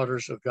and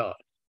daughters of God.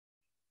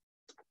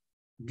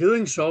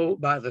 Doing so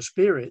by the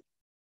Spirit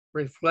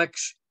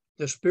reflects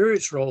the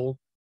Spirit's role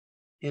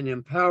in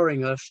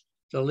empowering us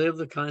to live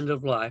the kind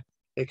of life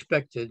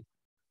expected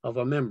of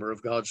a member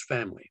of God's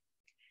family,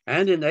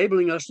 and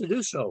enabling us to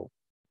do so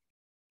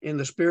in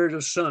the spirit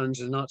of sons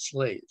and not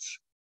slaves.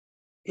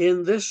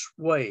 In this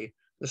way,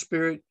 the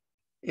Spirit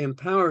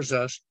empowers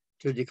us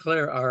to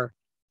declare our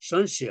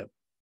sonship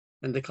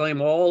and to claim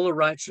all the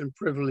rights and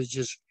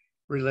privileges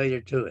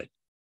related to it.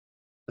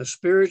 The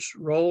Spirit's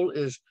role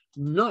is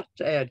not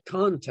to add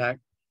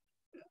content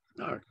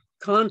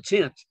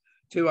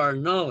to our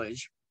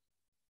knowledge,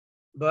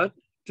 but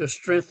to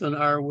strengthen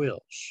our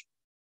wills.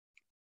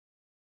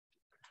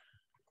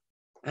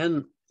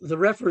 And the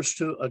reference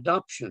to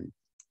adoption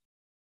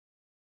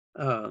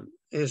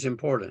is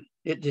important.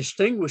 It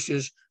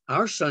distinguishes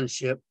our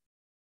sonship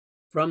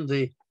from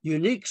the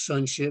unique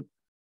sonship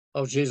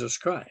of Jesus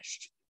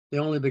Christ, the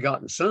only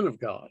begotten Son of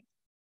God.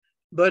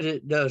 But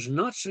it does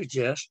not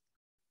suggest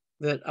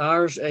that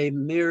ours a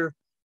mere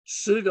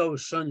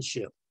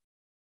pseudo-sonship.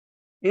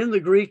 In the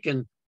Greek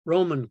and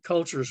Roman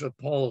cultures of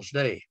Paul's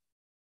day,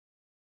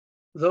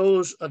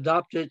 those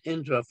adopted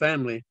into a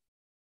family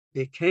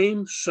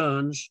became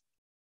sons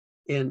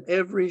in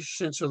every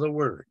sense of the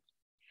word,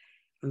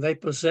 and they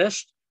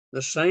possessed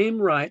the same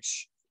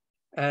rights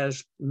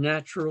as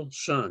natural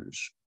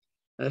sons,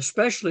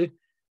 especially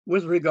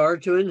with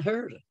regard to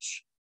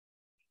inheritance.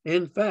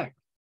 In fact,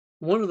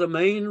 one of the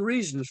main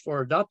reasons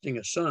for adopting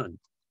a son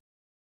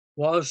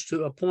was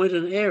to appoint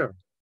an heir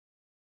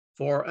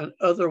for an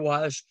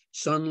otherwise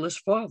sonless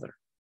father.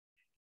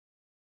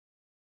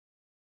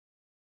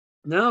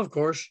 Now, of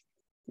course,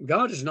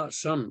 God is not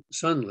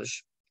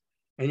sonless,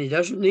 and he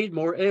doesn't need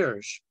more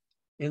heirs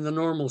in the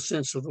normal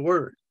sense of the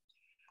word,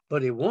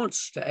 but he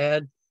wants to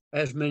add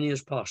as many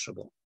as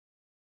possible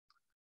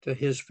to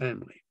his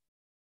family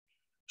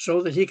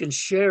so that he can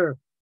share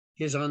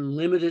his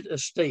unlimited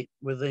estate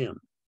with them,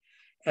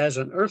 as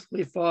an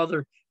earthly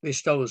father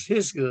bestows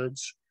his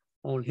goods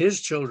on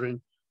his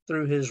children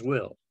through his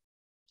will.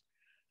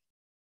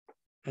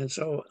 And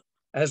so,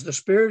 as the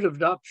Spirit of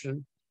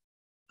adoption,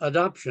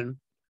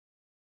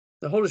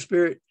 the Holy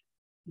Spirit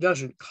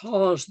doesn't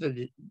cause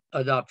the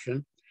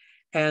adoption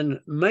and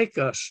make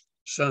us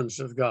sons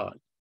of God.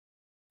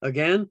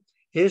 Again,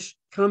 his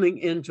coming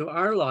into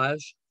our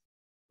lives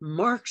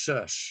marks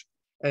us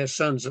as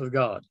sons of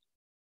God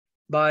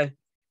by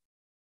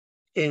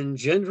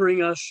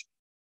engendering us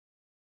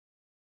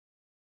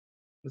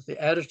with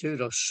the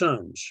attitude of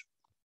sons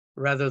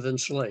rather than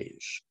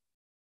slaves.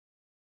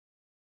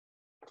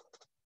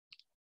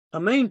 A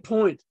main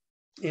point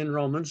in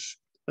Romans,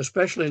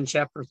 especially in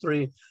chapter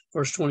 3,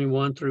 verse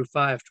 21 through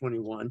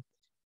 5:21,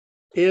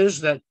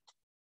 is that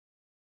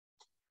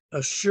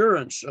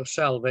assurance of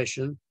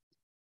salvation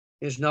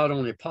is not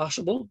only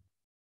possible,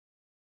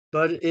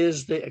 but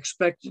is the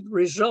expected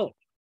result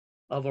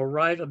of a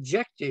right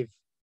objective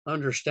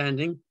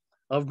understanding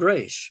of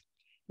grace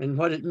and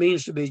what it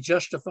means to be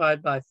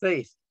justified by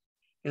faith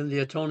in the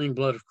atoning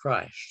blood of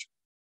Christ.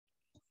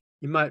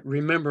 You might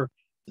remember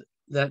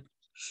that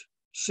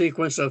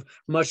sequence of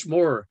much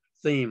more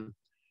theme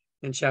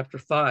in chapter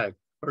 5,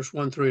 verse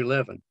 1 through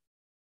 11.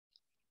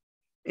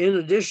 In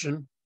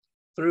addition,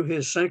 through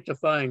his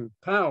sanctifying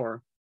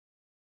power,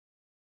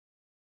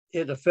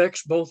 it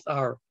affects both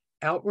our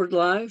outward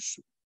lives,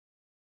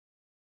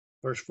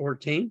 verse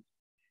 14,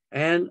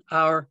 and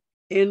our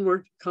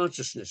inward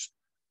consciousness,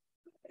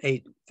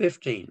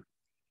 8:15.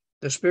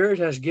 The Spirit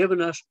has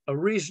given us a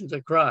reason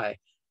to cry,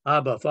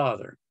 Abba,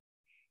 Father.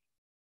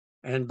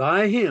 And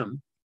by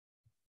him,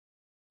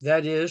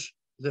 that is,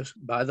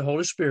 by the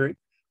Holy Spirit,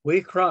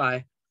 we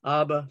cry,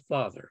 Abba,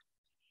 Father.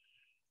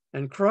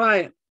 And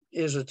cry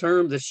is a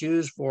term that's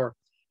used for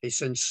a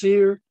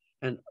sincere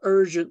and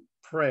urgent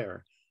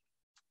prayer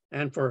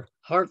and for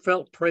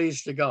heartfelt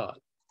praise to God.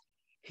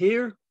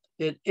 Here,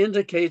 it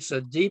indicates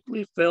a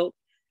deeply felt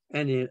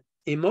and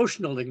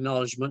emotional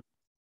acknowledgement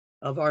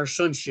of our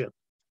sonship,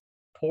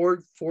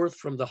 poured forth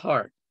from the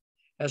heart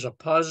as a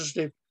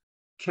positive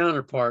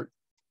counterpart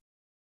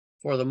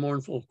for the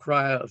mournful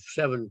cry of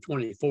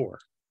 7:24.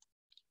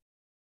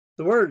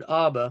 The word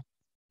Abba,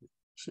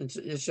 since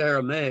it's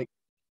Aramaic,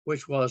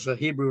 which was a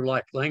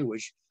Hebrew-like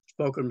language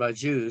spoken by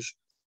Jews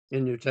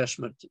in New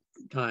Testament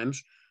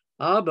times,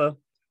 Abba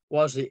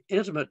was the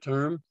intimate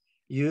term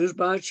used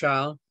by a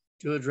child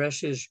to address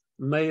his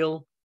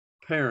male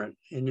parent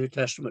in New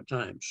Testament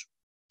times.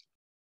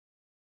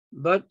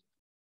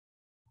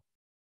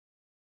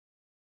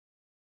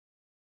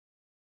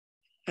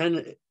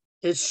 And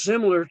it's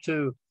similar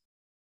to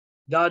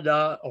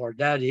Dada or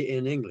Daddy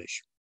in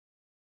English.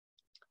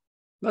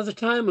 By the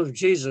time of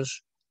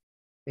Jesus,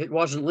 it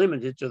wasn't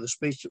limited to the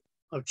speech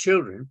of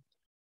children,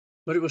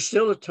 but it was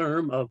still a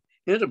term of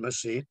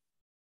intimacy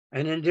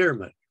and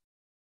endearment,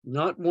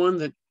 not one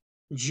that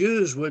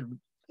Jews would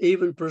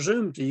even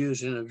presume to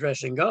use in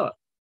addressing God.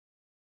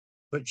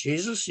 But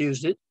Jesus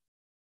used it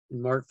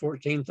in Mark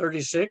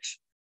 14:36,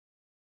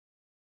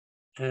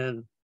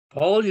 and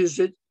Paul used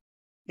it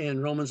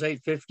in Romans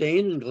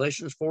 8:15 and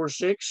Galatians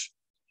 4:6.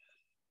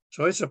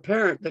 So it's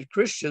apparent that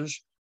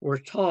Christians were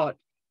taught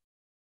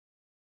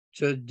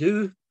to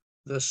do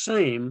the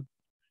same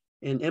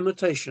in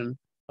imitation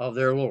of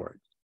their Lord.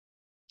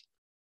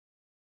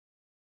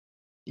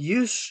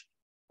 Use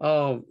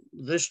of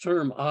this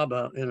term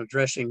Abba in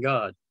addressing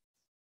God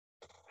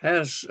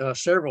has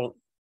several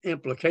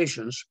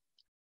implications.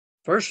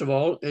 First of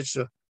all, it's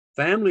a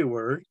family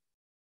word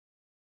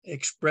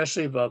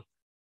expressive of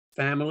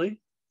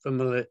family,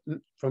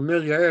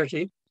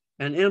 familiarity,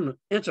 and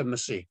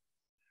intimacy.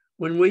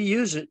 When we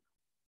use it,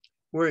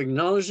 we're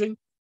acknowledging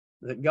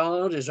that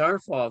God is our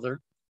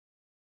Father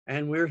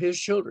and we're his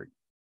children.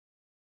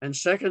 And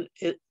second,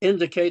 it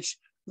indicates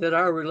that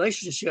our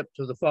relationship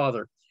to the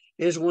Father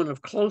is one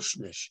of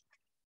closeness,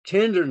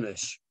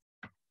 tenderness,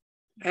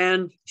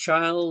 and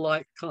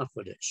childlike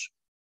confidence.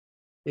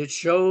 It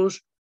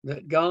shows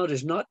that God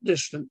is not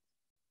distant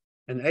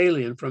and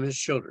alien from his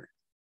children.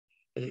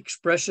 It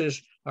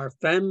expresses our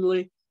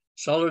family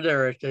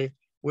solidarity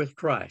with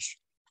Christ,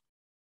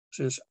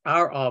 since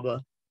our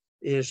Abba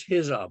is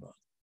his Abba.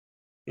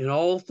 In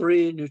all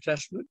three New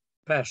Testament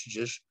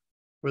passages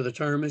where the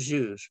term is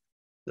used,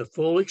 the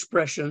full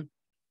expression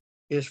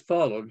is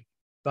followed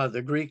by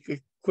the Greek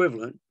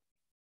equivalent,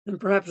 and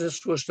perhaps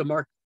this was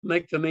to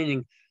make the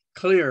meaning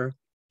clear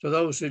to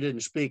those who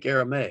didn't speak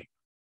Aramaic.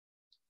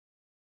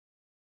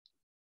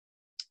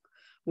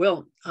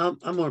 Well, I'm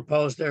going to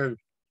pause there and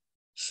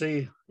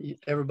see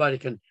everybody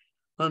can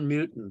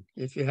unmute, and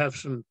if you have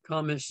some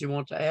comments you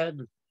want to add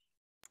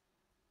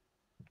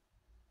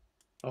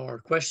or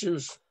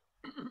questions.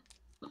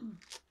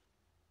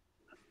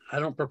 I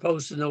don't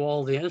propose to know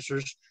all the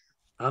answers.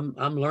 I'm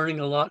learning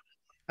a lot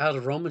out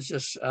of Romans,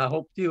 just I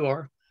hope you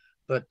are,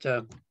 but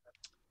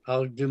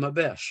I'll do my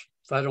best.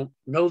 If I don't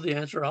know the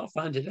answer, I'll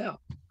find it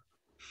out.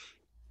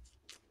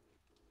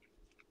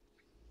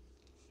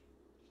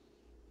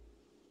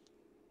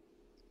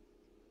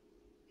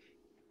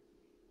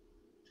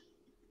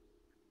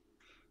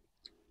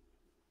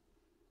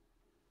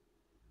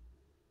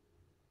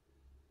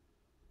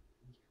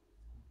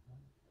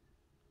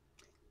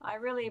 I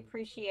really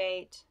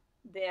appreciate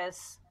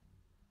this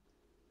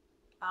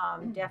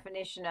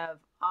definition of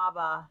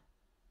Abba,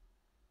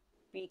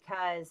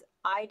 because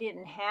I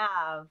didn't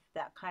have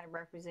that kind of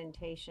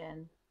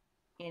representation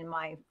in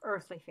my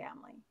earthly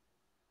family.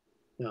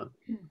 Yeah.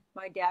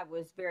 My dad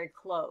was very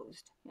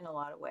closed in a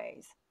lot of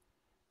ways.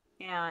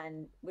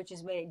 and which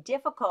has made it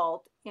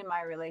difficult in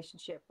my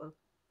relationship with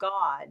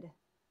God.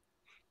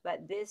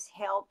 But this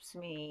helps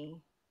me,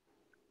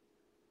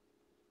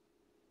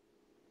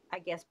 I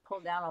guess, pull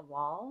down a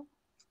wall.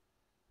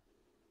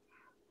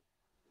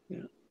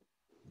 Yeah.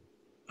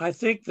 I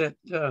think that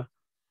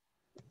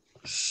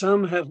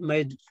some have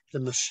made the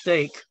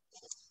mistake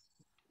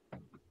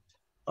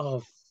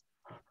of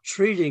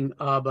treating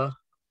Abba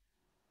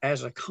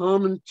as a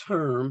common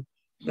term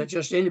that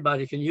just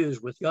anybody can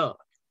use with God.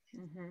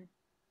 Mm-hmm.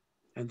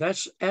 And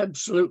that's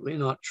absolutely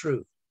not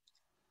true.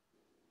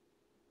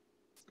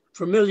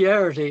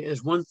 Familiarity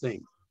is one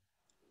thing.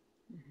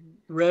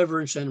 Mm-hmm.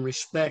 Reverence and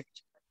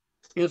respect,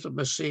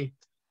 intimacy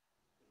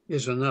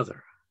is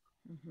another.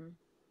 Mm-hmm.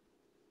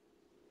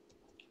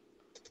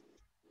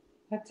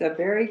 That's a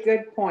very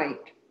good point.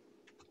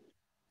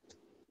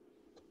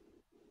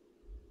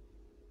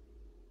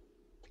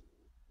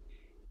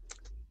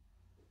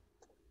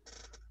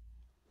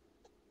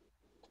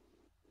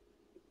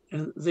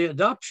 And the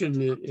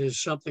adoption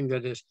is something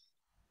that is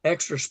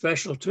extra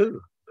special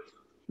too,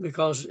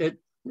 because it,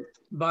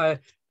 by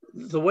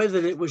the way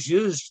that it was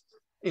used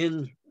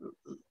in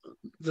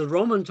the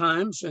Roman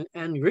times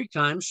and Greek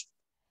times,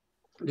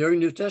 during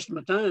New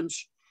Testament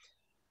times,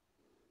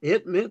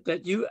 it meant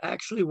that you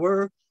actually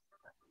were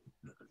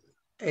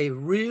a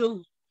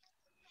real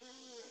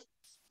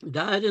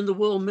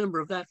dyed-in-the-wool member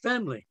of that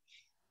family.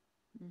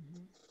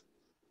 Mm-hmm.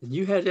 And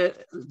you had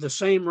the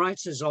same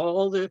rights as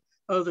all the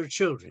other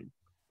children,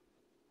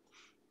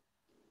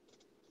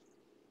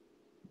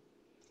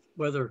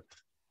 whether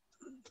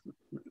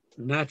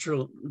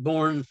natural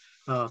born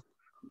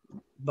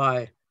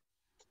by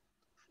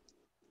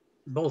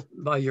both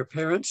by your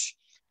parents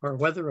or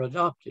whether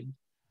adopted.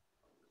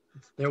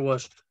 There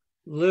was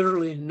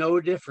literally no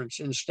difference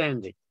in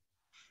standing.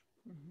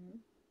 Mm-hmm.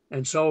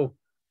 And so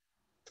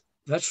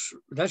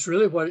that's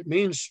really what it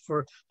means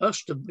for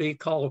us to be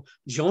called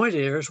joint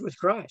heirs with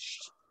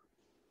Christ.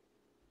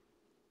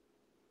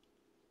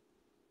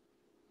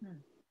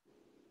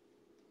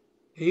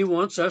 He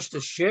wants us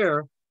to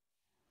share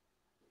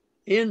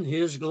in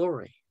his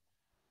glory.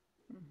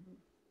 Mm-hmm.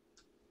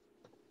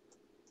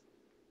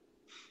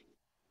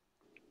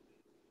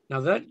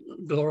 Now that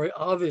glory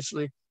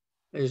obviously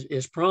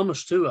is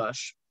promised to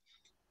us,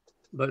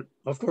 but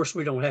of course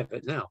we don't have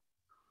it now,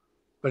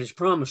 but it's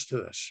promised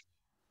to us.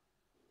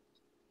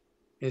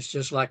 It's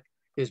just like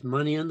his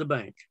money in the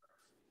bank.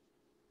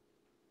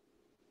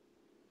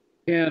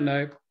 And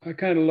I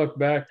kind of look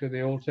back to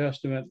the Old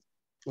Testament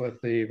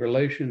with the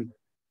relation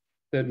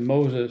that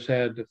Moses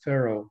had to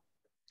Pharaoh.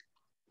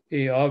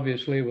 He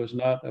obviously was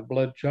not a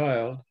blood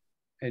child,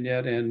 and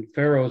yet in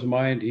Pharaoh's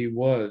mind, he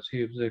was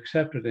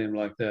accepted him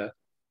like that.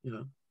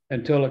 Yeah.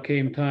 Until it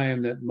came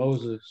time that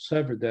Moses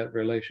severed that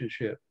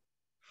relationship.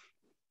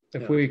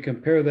 If Yeah. we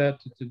compare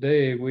that to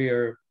today, we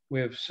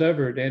have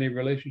severed any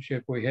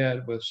relationship we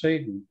had with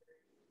Satan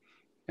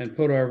and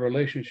put our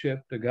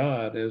relationship to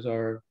God as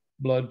our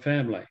blood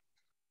family.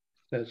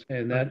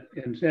 In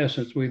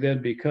essence, we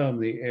then become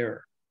the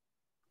heir.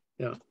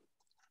 Yeah.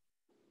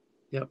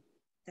 Yep.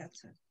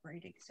 That's a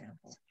great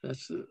example.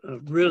 That's a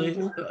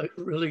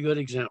really good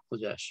example,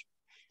 yes.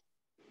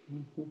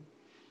 Mm-hmm.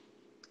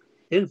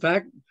 In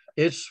fact,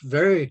 it's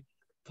very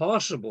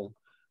possible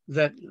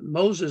that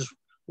Moses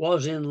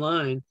was in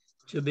line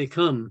to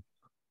become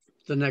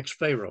the next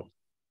Pharaoh.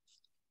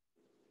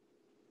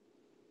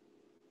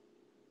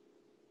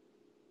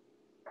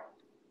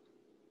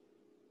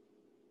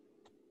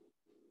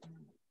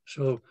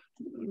 So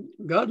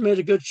God made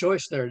a good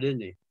choice there,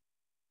 didn't he?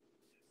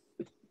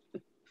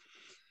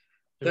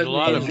 There's a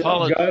lot of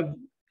politics.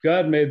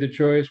 God made the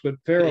choice, but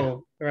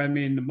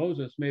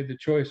Moses made the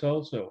choice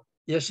also.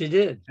 Yes, he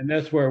did. And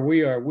that's where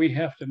we are. We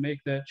have to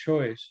make that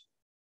choice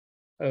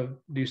of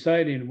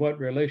deciding what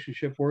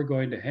relationship we're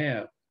going to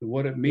have,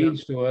 what it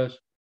means to us,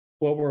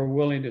 what we're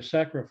willing to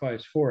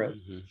sacrifice for it.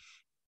 Mm-hmm.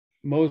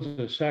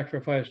 Moses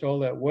sacrificed all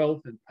that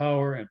wealth and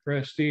power and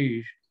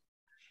prestige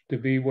to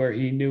be where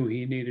he knew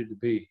he needed to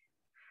be.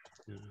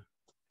 Yeah.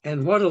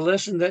 And what a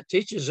lesson that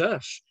teaches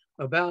us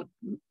about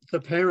the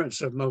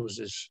parents of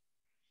Moses.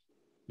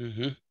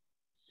 Mm-hmm.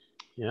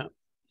 Yeah.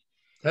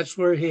 That's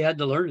where he had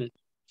to learn it.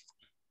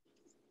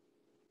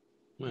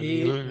 Well,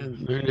 he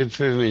learned it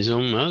from his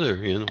own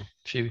mother,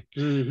 She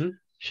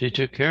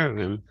took care of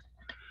him.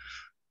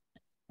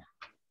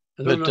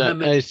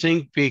 I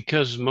think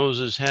because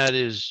Moses had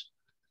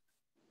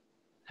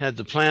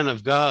the plan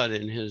of God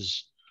in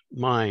his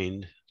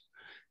mind,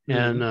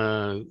 and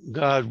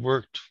God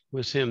worked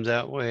with him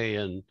that way,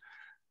 and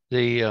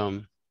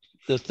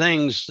the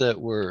things that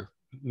were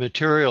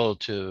material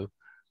to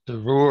the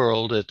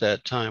world at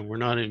that time were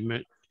not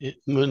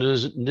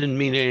didn't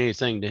mean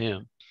anything to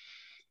him.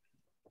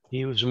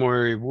 He was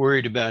more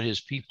worried about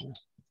his people.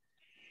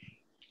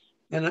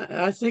 And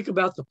I think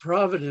about the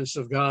providence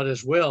of God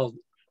as well,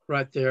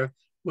 right there,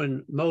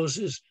 when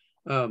Moses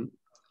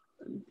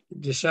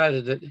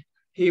decided that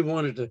he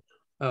wanted to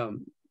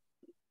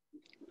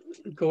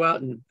go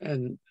out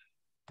and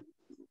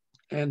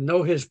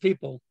know his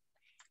people.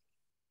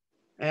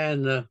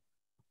 And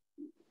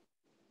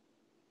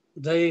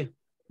they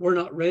were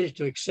not ready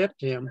to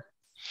accept him.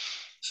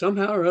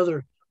 Somehow or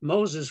other,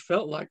 Moses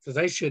felt like that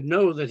they should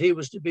know that he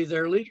was to be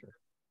their leader.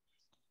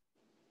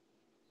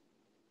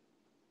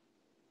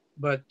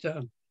 But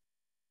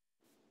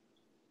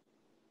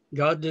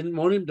God didn't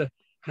want him to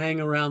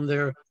hang around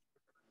there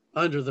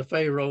under the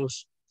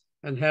Pharaohs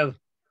and have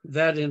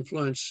that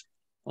influence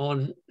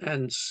on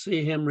and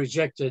see him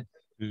rejected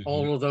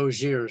all of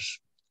those years.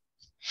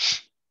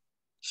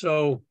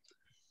 So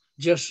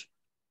just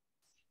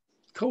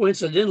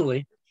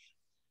coincidentally,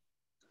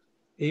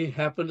 he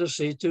happened to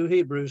see two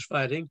Hebrews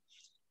fighting,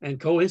 and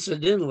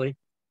coincidentally,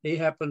 he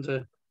happened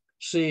to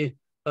see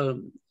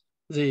the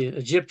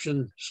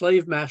Egyptian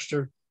slave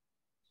master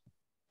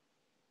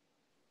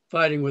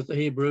fighting with the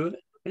Hebrew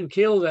and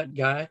kill that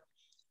guy,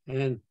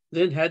 and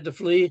then had to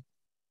flee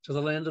to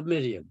the land of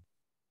Midian.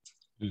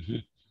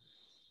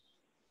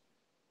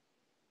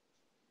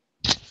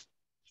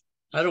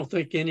 I don't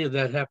think any of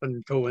that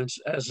happened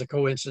as a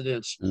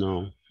coincidence.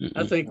 No.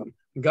 I think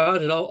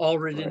God had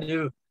already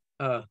knew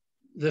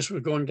this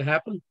was going to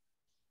happen.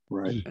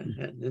 Right.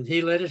 And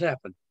he let it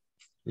happen.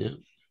 Yeah.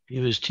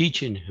 He was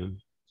teaching him,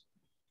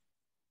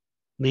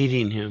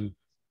 leading him.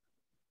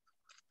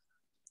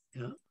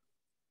 Yeah.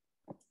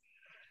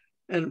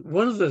 And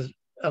one of the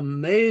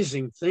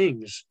amazing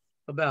things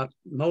about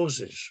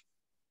Moses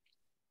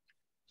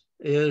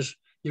is,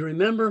 you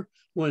remember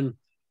when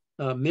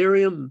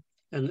Miriam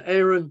and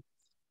Aaron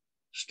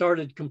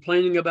started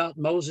complaining about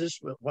Moses?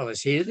 Well,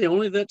 is he the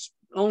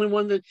only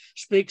one that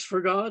speaks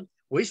for God?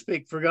 We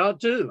speak for God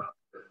too.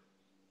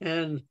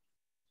 And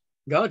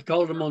God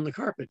called him on the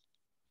carpet.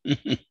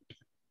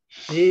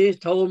 He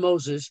told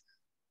Moses,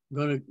 I'm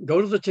going to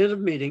go to the tent of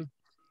meeting,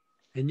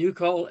 and you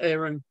call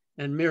Aaron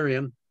and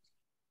Miriam.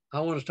 I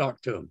want to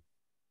talk to them.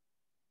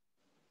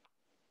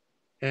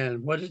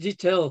 And what did he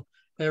tell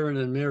Aaron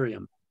and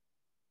Miriam?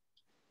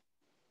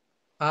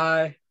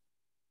 I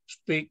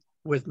speak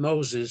with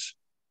Moses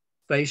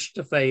face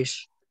to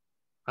face.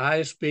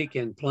 I speak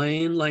in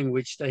plain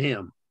language to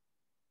him.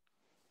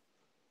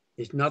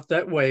 It's not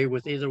that way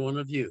with either one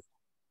of you.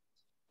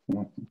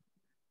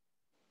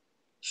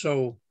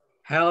 So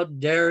how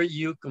dare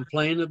you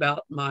complain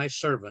about my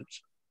servant?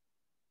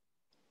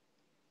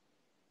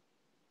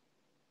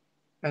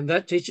 And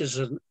that teaches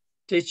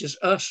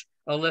us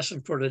a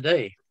lesson for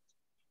today.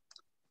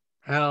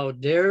 How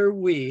dare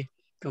we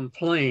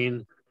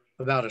complain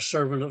about a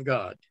servant of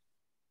God?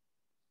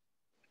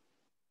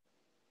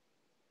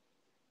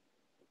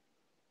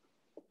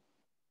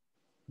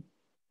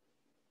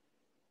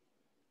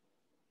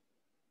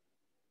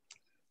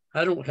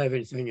 I don't have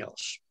anything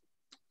else.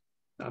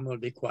 I'm going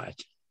to be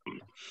quiet.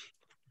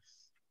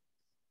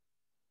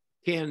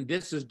 Ken,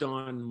 this is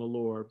Don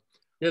Malore.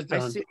 Yes,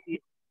 Don.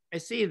 I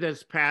see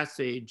this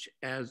passage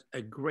as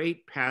a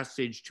great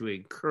passage to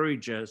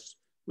encourage us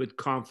with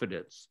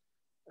confidence.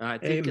 I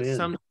think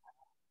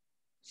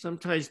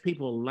sometimes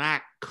people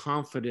lack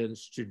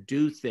confidence to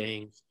do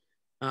things,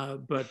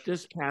 but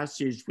this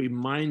passage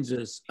reminds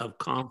us of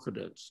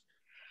confidence.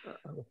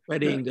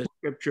 Studying the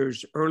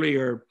scriptures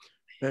earlier,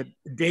 that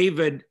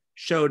David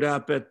showed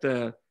up at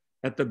the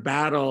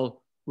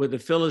battle with the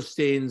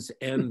Philistines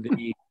and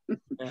the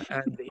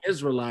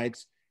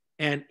Israelites,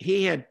 and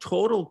he had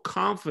total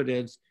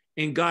confidence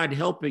in God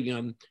helping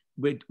him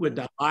with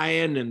the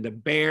lion and the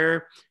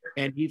bear,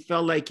 and he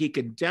felt like he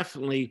could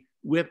definitely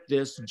whip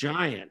this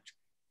giant.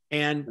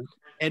 And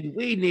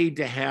we need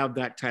to have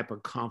that type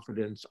of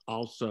confidence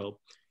also.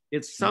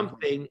 It's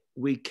something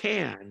we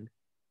can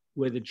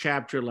with a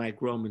chapter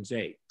like Romans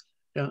 8.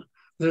 Yeah,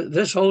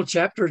 this whole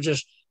chapter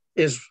just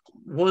is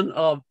one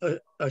of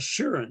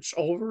assurance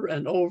over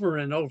and over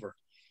and over.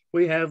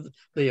 We have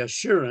the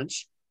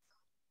assurance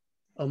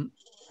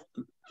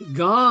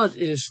God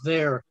is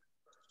there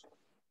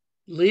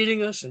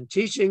leading us and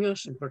teaching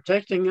us and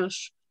protecting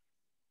us.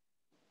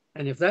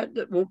 And if that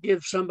won't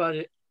give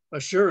somebody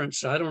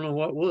assurance, I don't know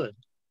what would.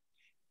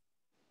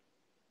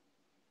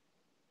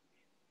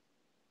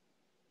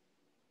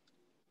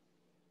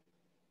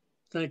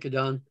 Thank you,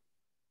 Don.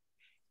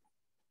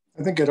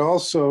 I think it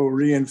also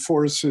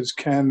reinforces,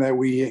 Ken, that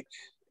we,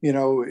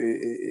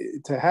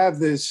 to have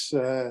this,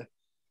 to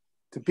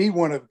be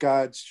one of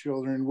God's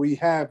children, we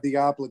have the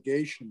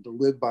obligation to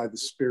live by the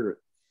Spirit.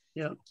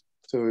 Yeah.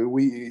 So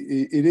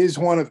it is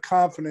one of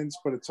confidence,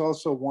 but it's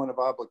also one of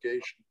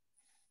obligation.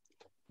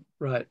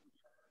 Right.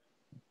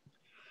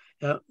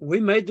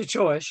 We made the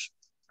choice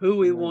who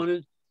we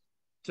wanted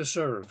to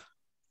serve.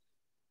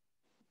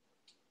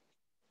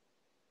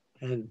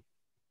 And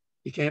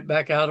you can't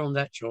back out on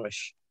that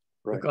choice,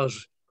 right?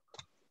 Because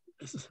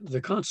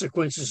the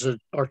consequences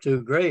are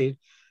too grave.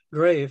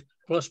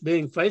 Plus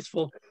being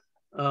faithful,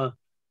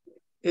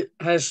 it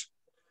has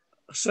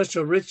such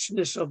a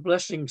richness of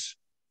blessings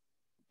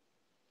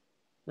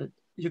that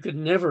you could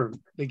never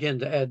begin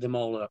to add them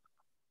all up.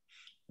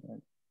 Right.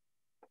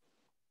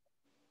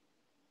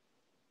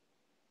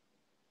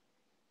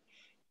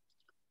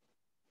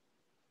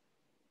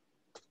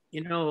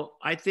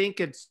 I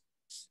think it's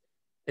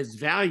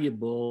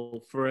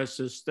valuable for us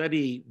to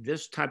study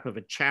this type of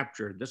a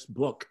chapter, this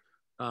book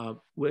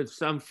with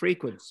some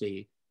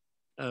frequency.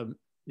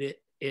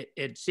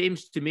 It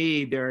seems to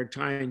me there are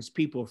times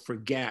people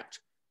forget.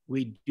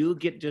 We do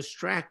get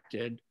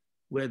distracted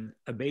with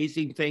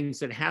amazing things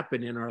that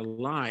happen in our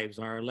lives,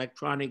 our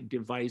electronic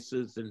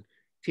devices and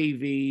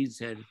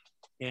TVs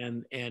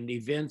and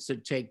events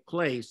that take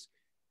place.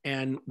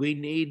 And we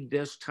need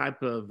this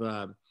type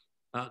of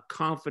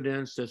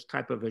confidence, this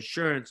type of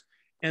assurance,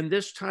 and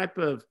this type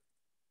of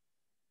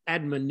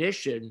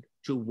admonition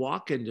to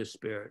walk in the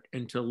Spirit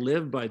and to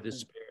live by the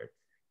Spirit,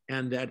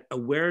 and that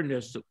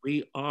awareness that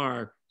we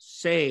are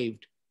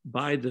saved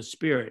by the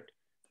Spirit.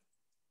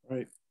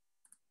 Right.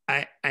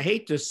 I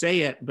hate to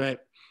say it,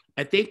 but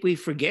I think we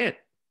forget.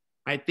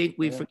 I think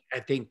I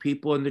think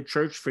people in the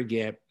church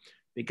forget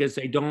because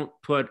they don't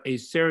put a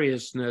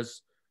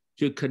seriousness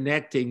to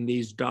connecting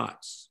these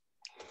dots.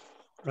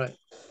 Right.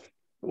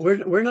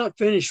 We're not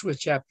finished with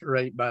chapter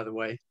 8, by the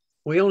way.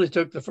 We only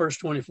took the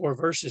first 24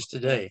 verses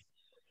today.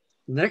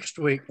 Next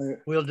week,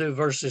 we'll do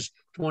verses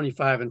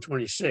 25 and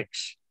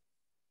 26.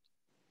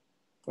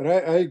 But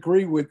I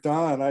agree with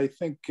Don. I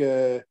think,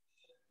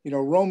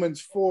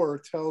 Romans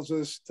 4 tells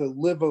us to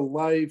live a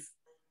life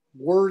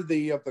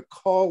worthy of the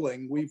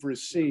calling we've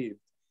received.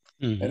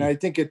 Mm-hmm. And I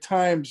think at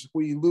times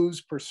we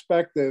lose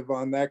perspective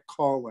on that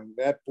calling,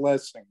 that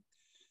blessing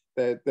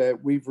that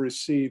we've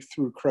received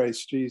through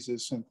Christ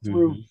Jesus and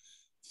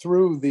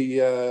through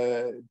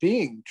the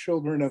being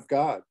children of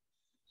God.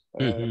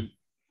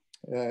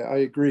 I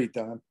agree,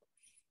 Don.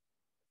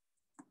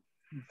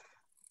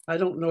 I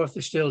don't know if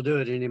they still do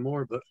it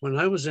anymore, but when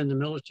I was in the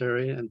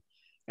military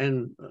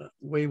and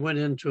we went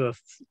into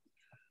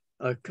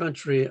a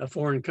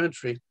foreign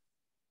country,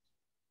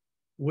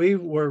 we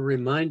were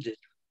reminded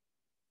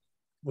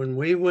when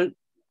we went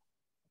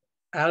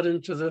out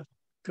into the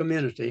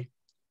community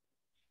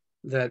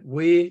that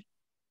we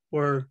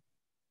were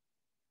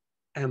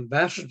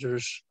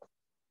ambassadors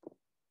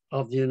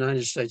of the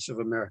United States of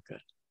America.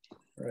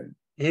 Right.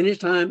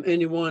 Anytime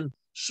anyone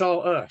saw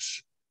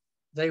us,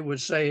 they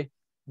would say,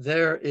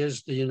 "There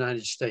is the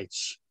United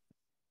States."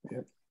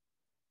 Yep.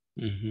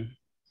 Mm-hmm.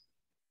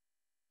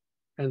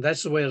 And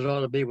that's the way it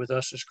ought to be with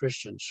us as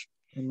Christians.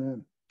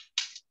 Amen.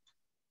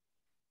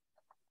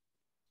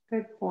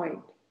 Good point.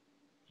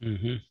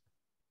 Mm-hmm.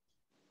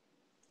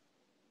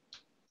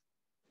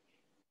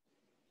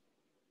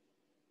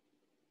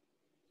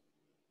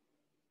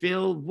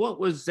 Phil, what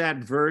was that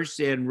verse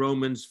in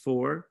Romans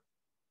 4?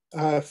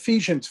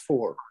 Ephesians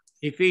 4.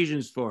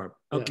 Ephesians 4.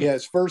 Okay.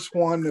 Yes, verse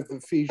 1 of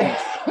Ephesians.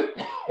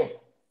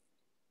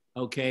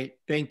 Okay,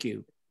 thank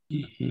you.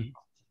 Mm-hmm.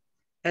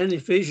 And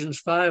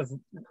Ephesians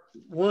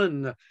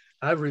 5:1,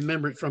 I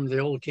remember it from the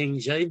old King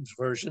James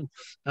Version.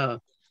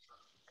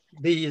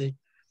 Be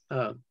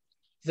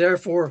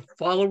therefore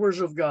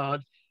followers of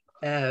God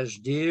as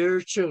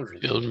dear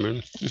children.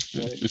 Children.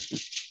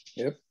 Right.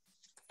 Yep.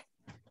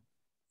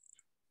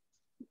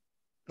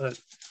 But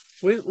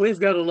we've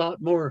got a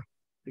lot more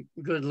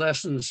good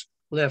lessons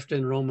left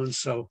in Romans,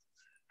 so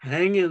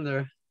hang in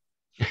there.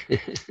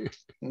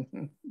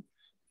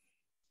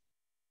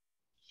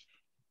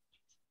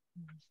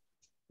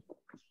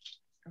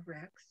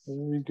 Rex.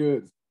 Very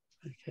good.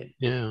 Okay.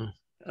 Yeah.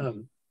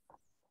 To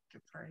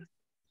pray.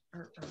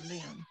 Or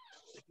Lynn.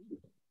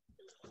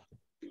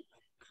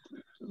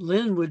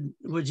 Lynn,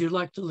 would you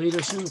like to lead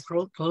us in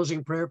a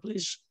closing prayer,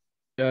 please?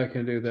 Yeah, I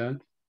can do that.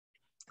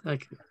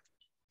 Thank you.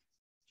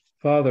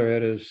 Father,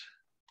 it is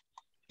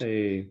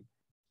a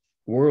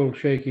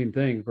world-shaking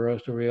thing for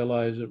us to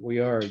realize that we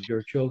are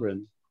your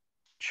children,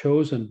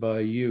 chosen by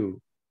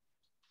you.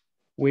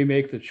 We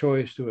make the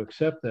choice to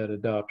accept that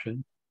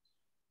adoption,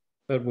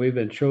 but we've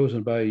been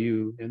chosen by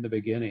you in the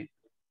beginning.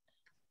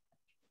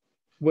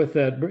 With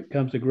that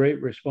comes a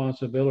great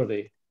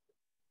responsibility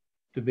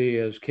to be,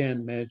 as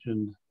Ken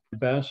mentioned,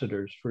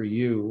 ambassadors for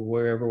you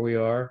wherever we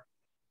are,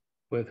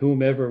 with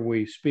whomever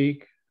we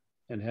speak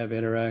and have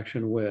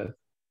interaction with.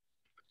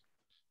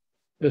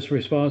 This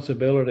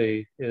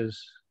responsibility is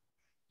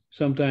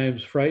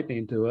sometimes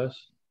frightening to us,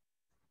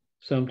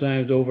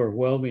 sometimes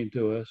overwhelming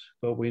to us,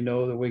 but we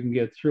know that we can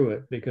get through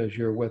it because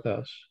you're with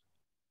us.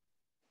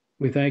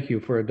 We thank you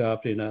for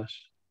adopting us.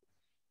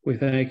 We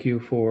thank you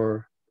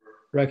for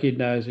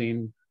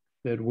recognizing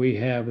that we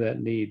have that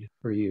need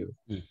for you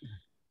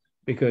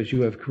because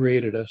you have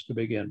created us to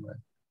begin with.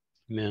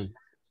 Amen.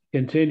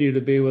 Continue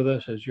to be with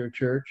us as your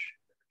church,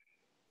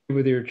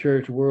 with your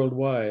church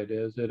worldwide,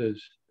 as it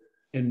is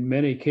in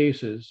many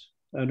cases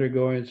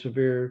undergoing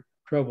severe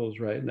troubles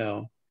right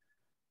now,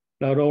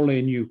 not only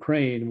in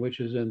Ukraine, which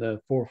is in the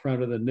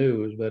forefront of the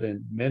news, but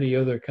in many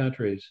other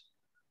countries.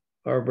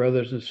 Our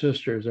brothers and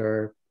sisters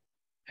are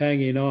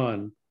hanging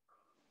on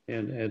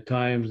and at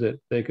times that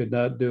they could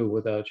not do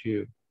without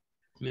you.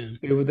 Amen.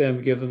 Be with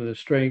them, give them the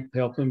strength,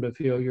 help them to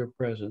feel your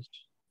presence.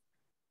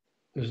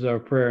 This is our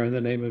prayer in the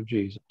name of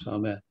Jesus.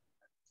 Amen.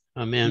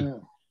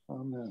 Amen.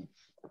 Amen.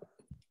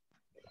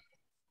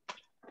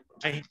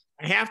 I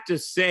have to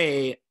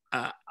say,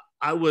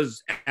 I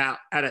was at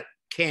a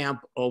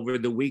camp over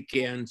the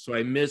weekend, so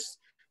I missed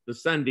the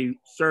Sunday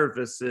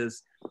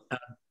services.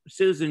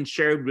 Susan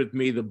shared with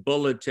me the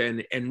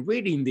bulletin, and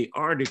reading the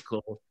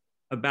article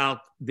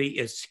about the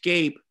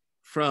escape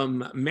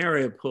from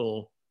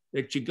Mariupol,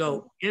 that you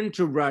go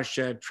into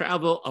Russia,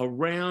 travel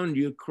around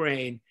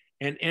Ukraine,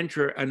 and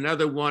enter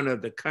another one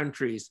of the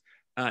countries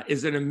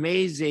is an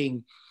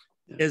amazing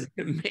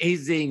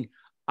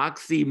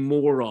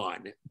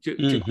oxymoron to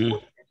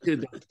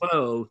the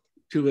foe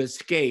to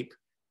escape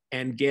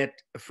and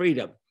get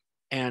freedom.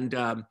 And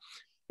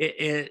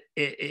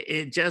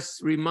it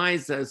just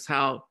reminds us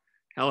how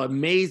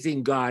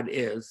amazing God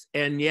is.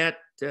 And yet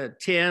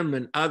Tim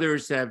and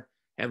others have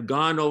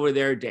gone over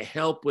there to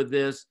help with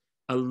this,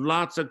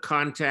 lots of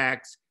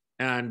contacts.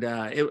 And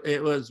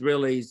it was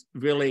really,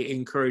 really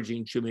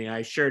encouraging to me.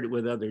 I shared it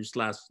with others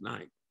last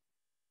night.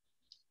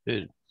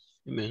 Good.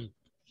 Amen.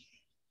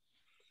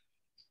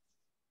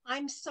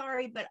 I'm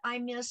sorry, but I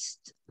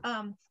missed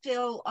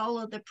Phil, all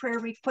of the prayer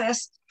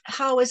requests.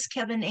 How is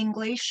Kevin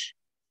English?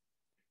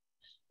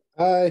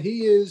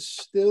 He is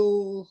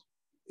still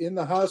in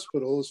the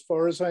hospital, as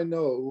far as I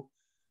know.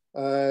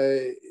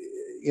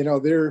 You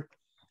know,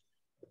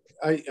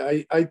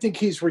 I think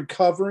he's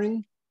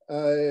recovering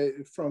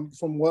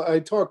from what I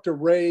talked to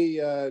Ray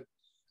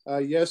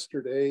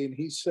yesterday, and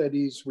he said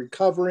he's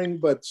recovering,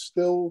 but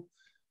still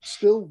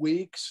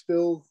weak,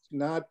 still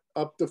not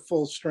up to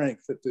full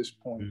strength at this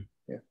point.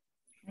 Yeah.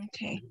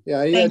 Okay.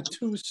 Yeah, he had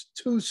two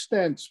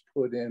stents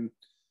put in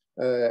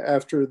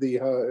after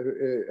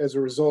as a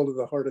result of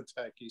the heart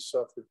attack he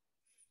suffered.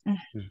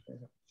 Mm-hmm.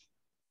 Yeah.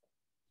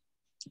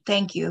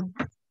 Thank you.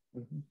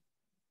 Mm-hmm.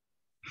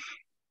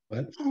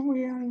 What? Are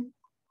we on?